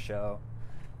Stalter's show.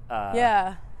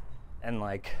 Yeah. And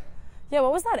like Yeah,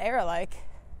 what was that era like?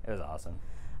 it was awesome.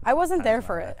 I wasn't there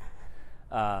for it.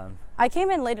 Um, I came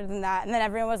in later than that, and then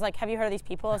everyone was like, have you heard of these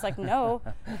people? I was like, no,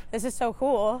 this is so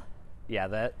cool. yeah,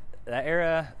 that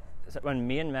era when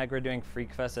me and Meg were doing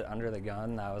Freak Fest at Under the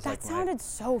Gun, That sounded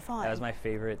so fun. that was my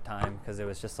favorite time because it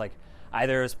was just like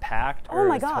either it was packed Oh or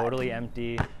my it was God. totally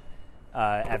empty.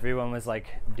 Everyone was like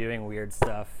doing weird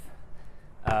stuff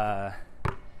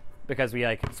because we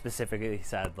like specifically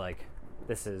said like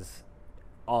this is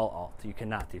all alt. You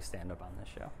cannot do stand up on this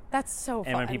show. That's so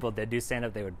fun. And when people did do stand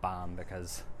up, they would bomb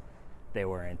because they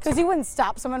weren't. Because you wouldn't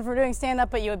stop someone from doing stand-up,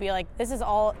 but you would be like, this is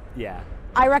all... Yeah.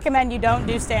 I recommend you don't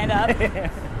do stand-up.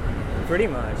 Pretty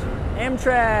much.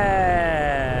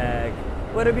 Amtrak.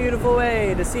 What a beautiful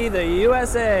way to see the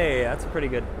USA. That's a pretty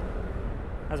good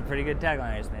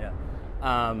tagline I just made up.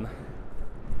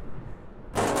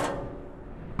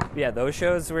 Yeah, those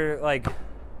shows were like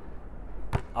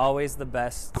always the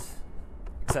best,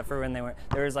 except for when they weren't.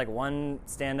 There was like one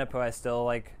stand-up who I still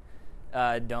like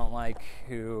don't like,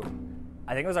 who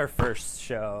I think it was our first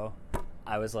show.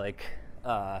 I was like,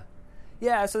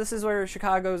 yeah, so this is where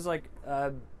Chicago's like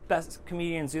best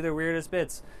comedians do their weirdest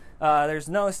bits. There's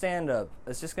no stand-up.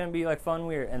 It's just gonna be like fun,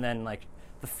 weird. And then like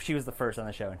she was the first on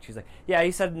the show, and she's like, yeah,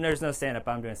 he said there's no stand-up.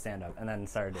 I'm doing stand-up, and then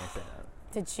started doing stand-up.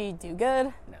 Did she do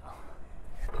good? No,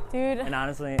 Dude. and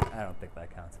honestly, I don't think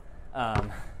that counts.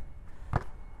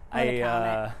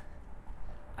 I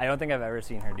I don't think I've ever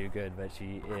seen her do good, but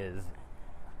she is.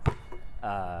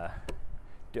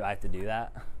 Do I have to do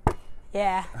that?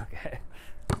 Yeah. Okay.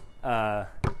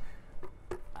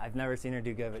 I've never seen her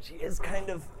do good, but she is kind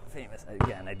of famous.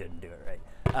 Again, I didn't do it right.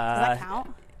 Does that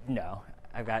count? No,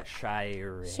 I've got shy.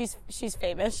 She's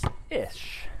famous.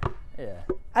 Ish. Yeah.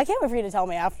 I can't wait for you to tell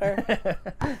me after.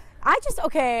 The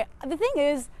thing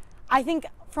is, I think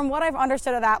from what I've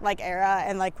understood of that like era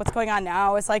and like what's going on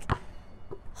now, it's like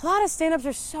a lot of stand-ups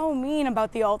are so mean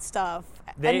about the alt stuff.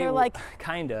 And they're like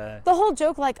kinda the whole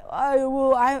joke like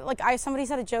somebody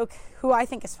said a joke who I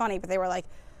think is funny, but they were like,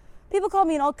 people call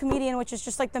me an alt comedian, which is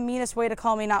just like the meanest way to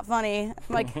call me not funny.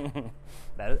 I'm like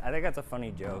I think that's a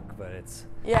funny joke, but it's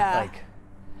like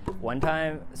one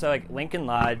time, so like Lincoln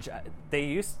Lodge,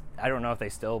 I don't know if they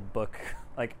still book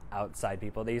like outside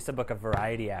people. They used to book a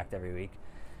variety act every week,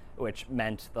 which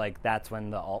meant like that's when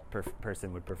the alt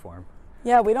person would perform.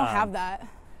 Yeah, we don't have that.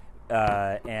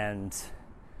 And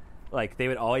like they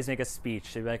would always make a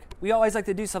speech. They'd be like, we always like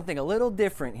to do something a little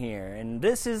different here, and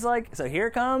this is like, so here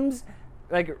comes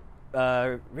like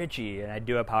Richie, and I'd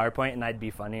do a PowerPoint, and I'd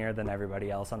be funnier than everybody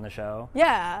else on the show.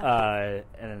 Yeah.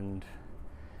 And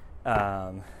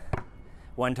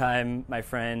one time my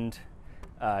friend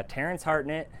Terrence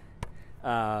Hartnett,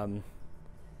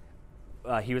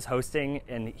 he was hosting,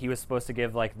 and he was supposed to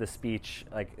give like the speech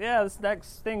like, yeah, this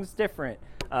next thing's different,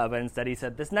 but instead he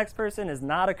said, this next person is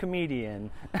not a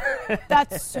comedian.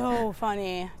 That's so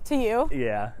funny. To you?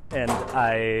 Yeah, and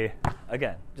I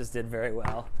again just did very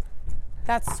well.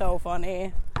 That's so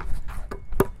funny.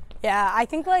 Yeah, I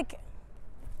think like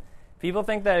people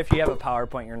think that if you have a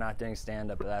PowerPoint you're not doing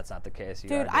stand-up, but that's not the case.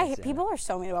 Dude, people are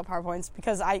so mean about PowerPoints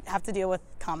because I have to deal with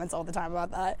comments all the time about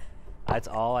that. That's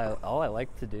all I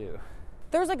like to do.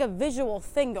 There's like a visual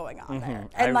thing going on there.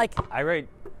 And I write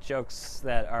jokes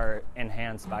that are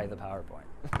enhanced by the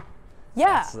PowerPoint.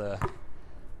 Yeah.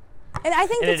 And I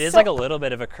think it is like a little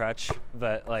bit of a crutch,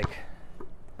 but like.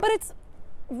 But it's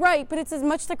Right, but it's as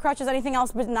much the crutch as anything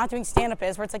else, but not doing stand-up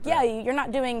is, where it's like, yeah, you're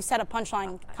not doing set-up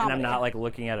punchline comedy. And I'm not like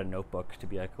looking at a notebook to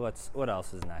be like, what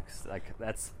else is next? Like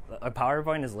that's a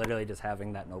PowerPoint is literally just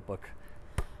having that notebook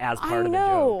as part of the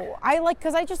joke. I like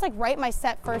because I just like write my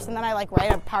set first, and then I like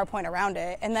write a PowerPoint around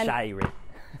it, and then Shire.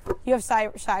 You have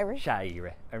Shire?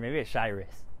 Shire, or maybe a Shiris.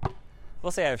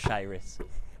 We'll say I have Shiris.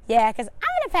 Yeah, because I'm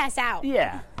gonna pass out.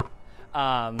 Yeah.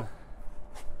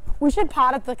 We should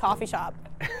pot at the coffee shop.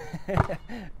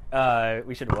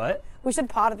 We should what? We should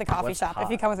pot at the coffee What's shop pot?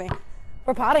 if you come with me.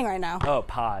 We're potting right now. Oh,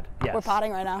 pod. Yes. We're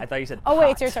potting right now. I thought you said Oh, wait,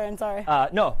 pot. it's your turn. Sorry.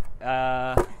 No.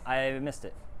 I missed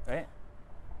it, right?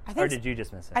 I think Or did you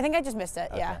just miss it? I think I just missed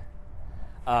it, yeah.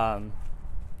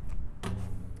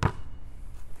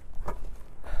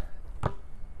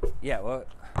 Yeah, well,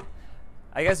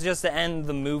 I guess just to end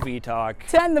the movie talk.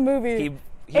 To end the movie.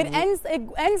 It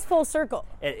ends full circle.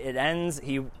 It ends.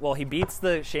 He beats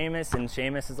the Seamus, and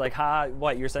Seamus is like, "Ha,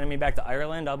 what? You're sending me back to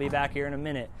Ireland? I'll be back here in a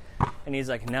minute." And he's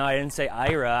like, "No, I didn't say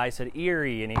Ira. I said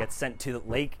Erie." And he gets sent to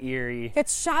Lake Erie.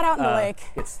 Gets shot out in the lake.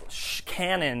 Gets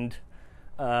cannoned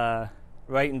right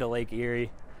into Lake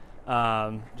Erie.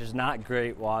 Just not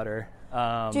great water.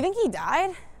 Do you think he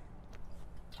died?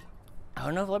 I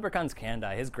don't know if leprechauns can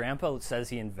die. His grandpa says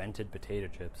he invented potato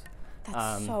chips.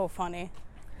 That's so funny.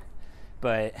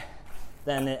 But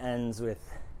then it ends with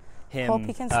him Hope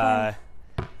he can swim.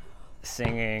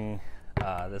 singing,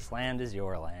 "This land is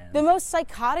your land." The most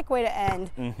psychotic way to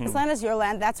end, Mm-hmm. "This land is your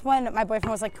land," that's when my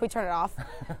boyfriend was like, "Can we turn it off?"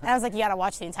 And I was like, "You gotta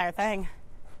watch the entire thing."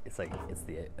 It's like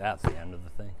that's the end of the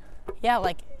thing. Yeah,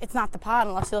 like, it's not the pod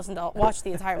unless you watch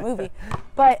the entire movie.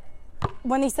 But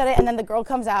when he said it, and then the girl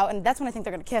comes out, and that's when I think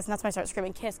they're gonna kiss, and that's when I start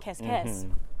screaming, "Kiss, kiss, kiss."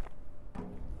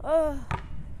 Ugh.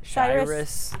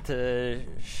 Shiris to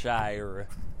Shire.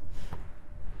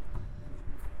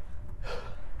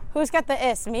 Who's got the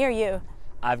is, me or you?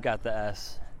 I've got the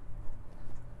S.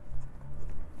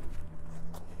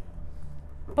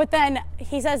 But then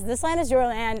he says, "This land is your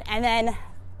land," and then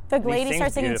the lady sings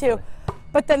starts singing too. beautifully.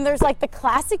 But then there's like the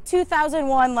classic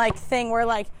 2001 like thing where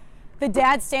like the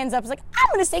dad stands up and is like,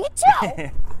 "I'm gonna sing it too,"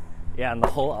 Yeah, and the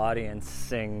whole audience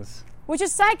sings. which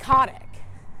is psychotic.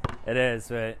 It is,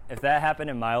 but if that happened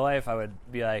in my life, I would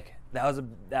be like, that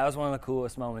was one of the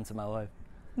coolest moments in my life.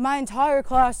 My entire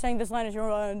class sang "This land is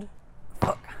your land."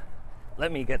 Fuck.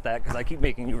 Let me get that, because I keep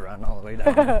making you run all the way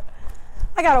down.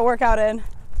 I got a workout in.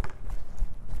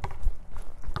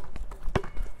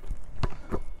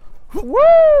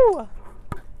 Woo!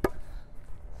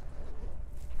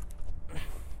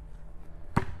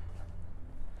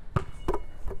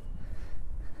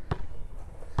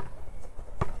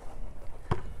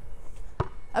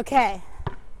 Okay.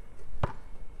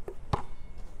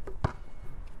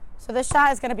 So this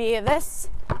shot is going to be this.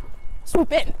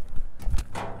 Swoop in.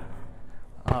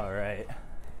 All right.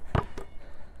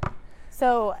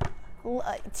 So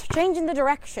it's changing the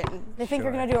direction. They think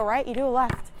you're Sure. going to do a right, you do a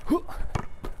left.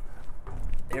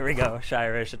 Here we go.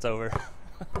 Shirish, it's over.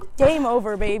 Game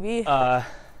over, baby.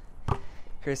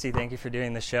 Kristi, thank you for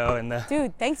doing the show in the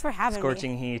Dude, thanks for having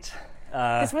scorching me. heat.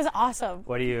 This was awesome.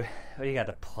 What do you got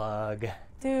to plug?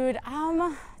 Dude,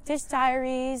 Dish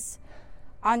Diaries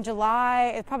on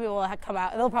July. It probably will come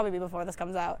out. It'll probably be before this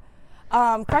comes out.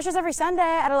 Crushes every Sunday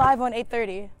at Alive on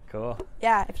 8:30. Cool.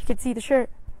 Yeah, if you could see the shirt.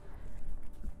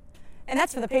 And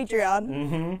that's for the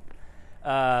Patreon.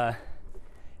 Yeah,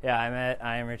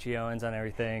 I am Richie Owens on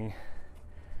everything.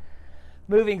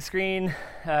 Moving Screen.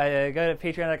 Go to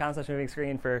patreon.com/moving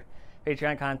screen for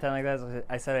Patreon content like that.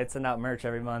 I said I'd send out merch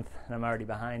every month, and I'm already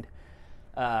behind.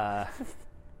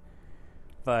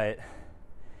 But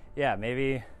yeah,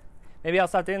 maybe I'll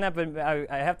stop doing that, but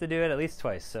I have to do it at least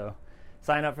twice. So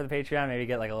sign up for the Patreon, maybe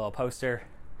get like a little poster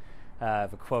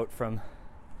of a quote from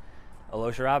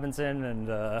Alosha Robinson and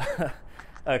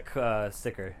a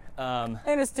sticker. And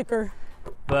a sticker.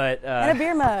 But And a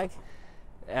beer mug.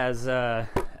 as I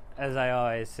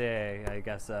always say, I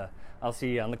guess I'll see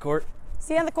you on the court.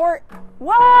 See you on the court.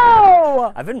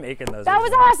 Whoa! I've been making those. That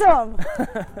was recently. awesome.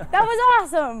 That was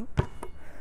awesome.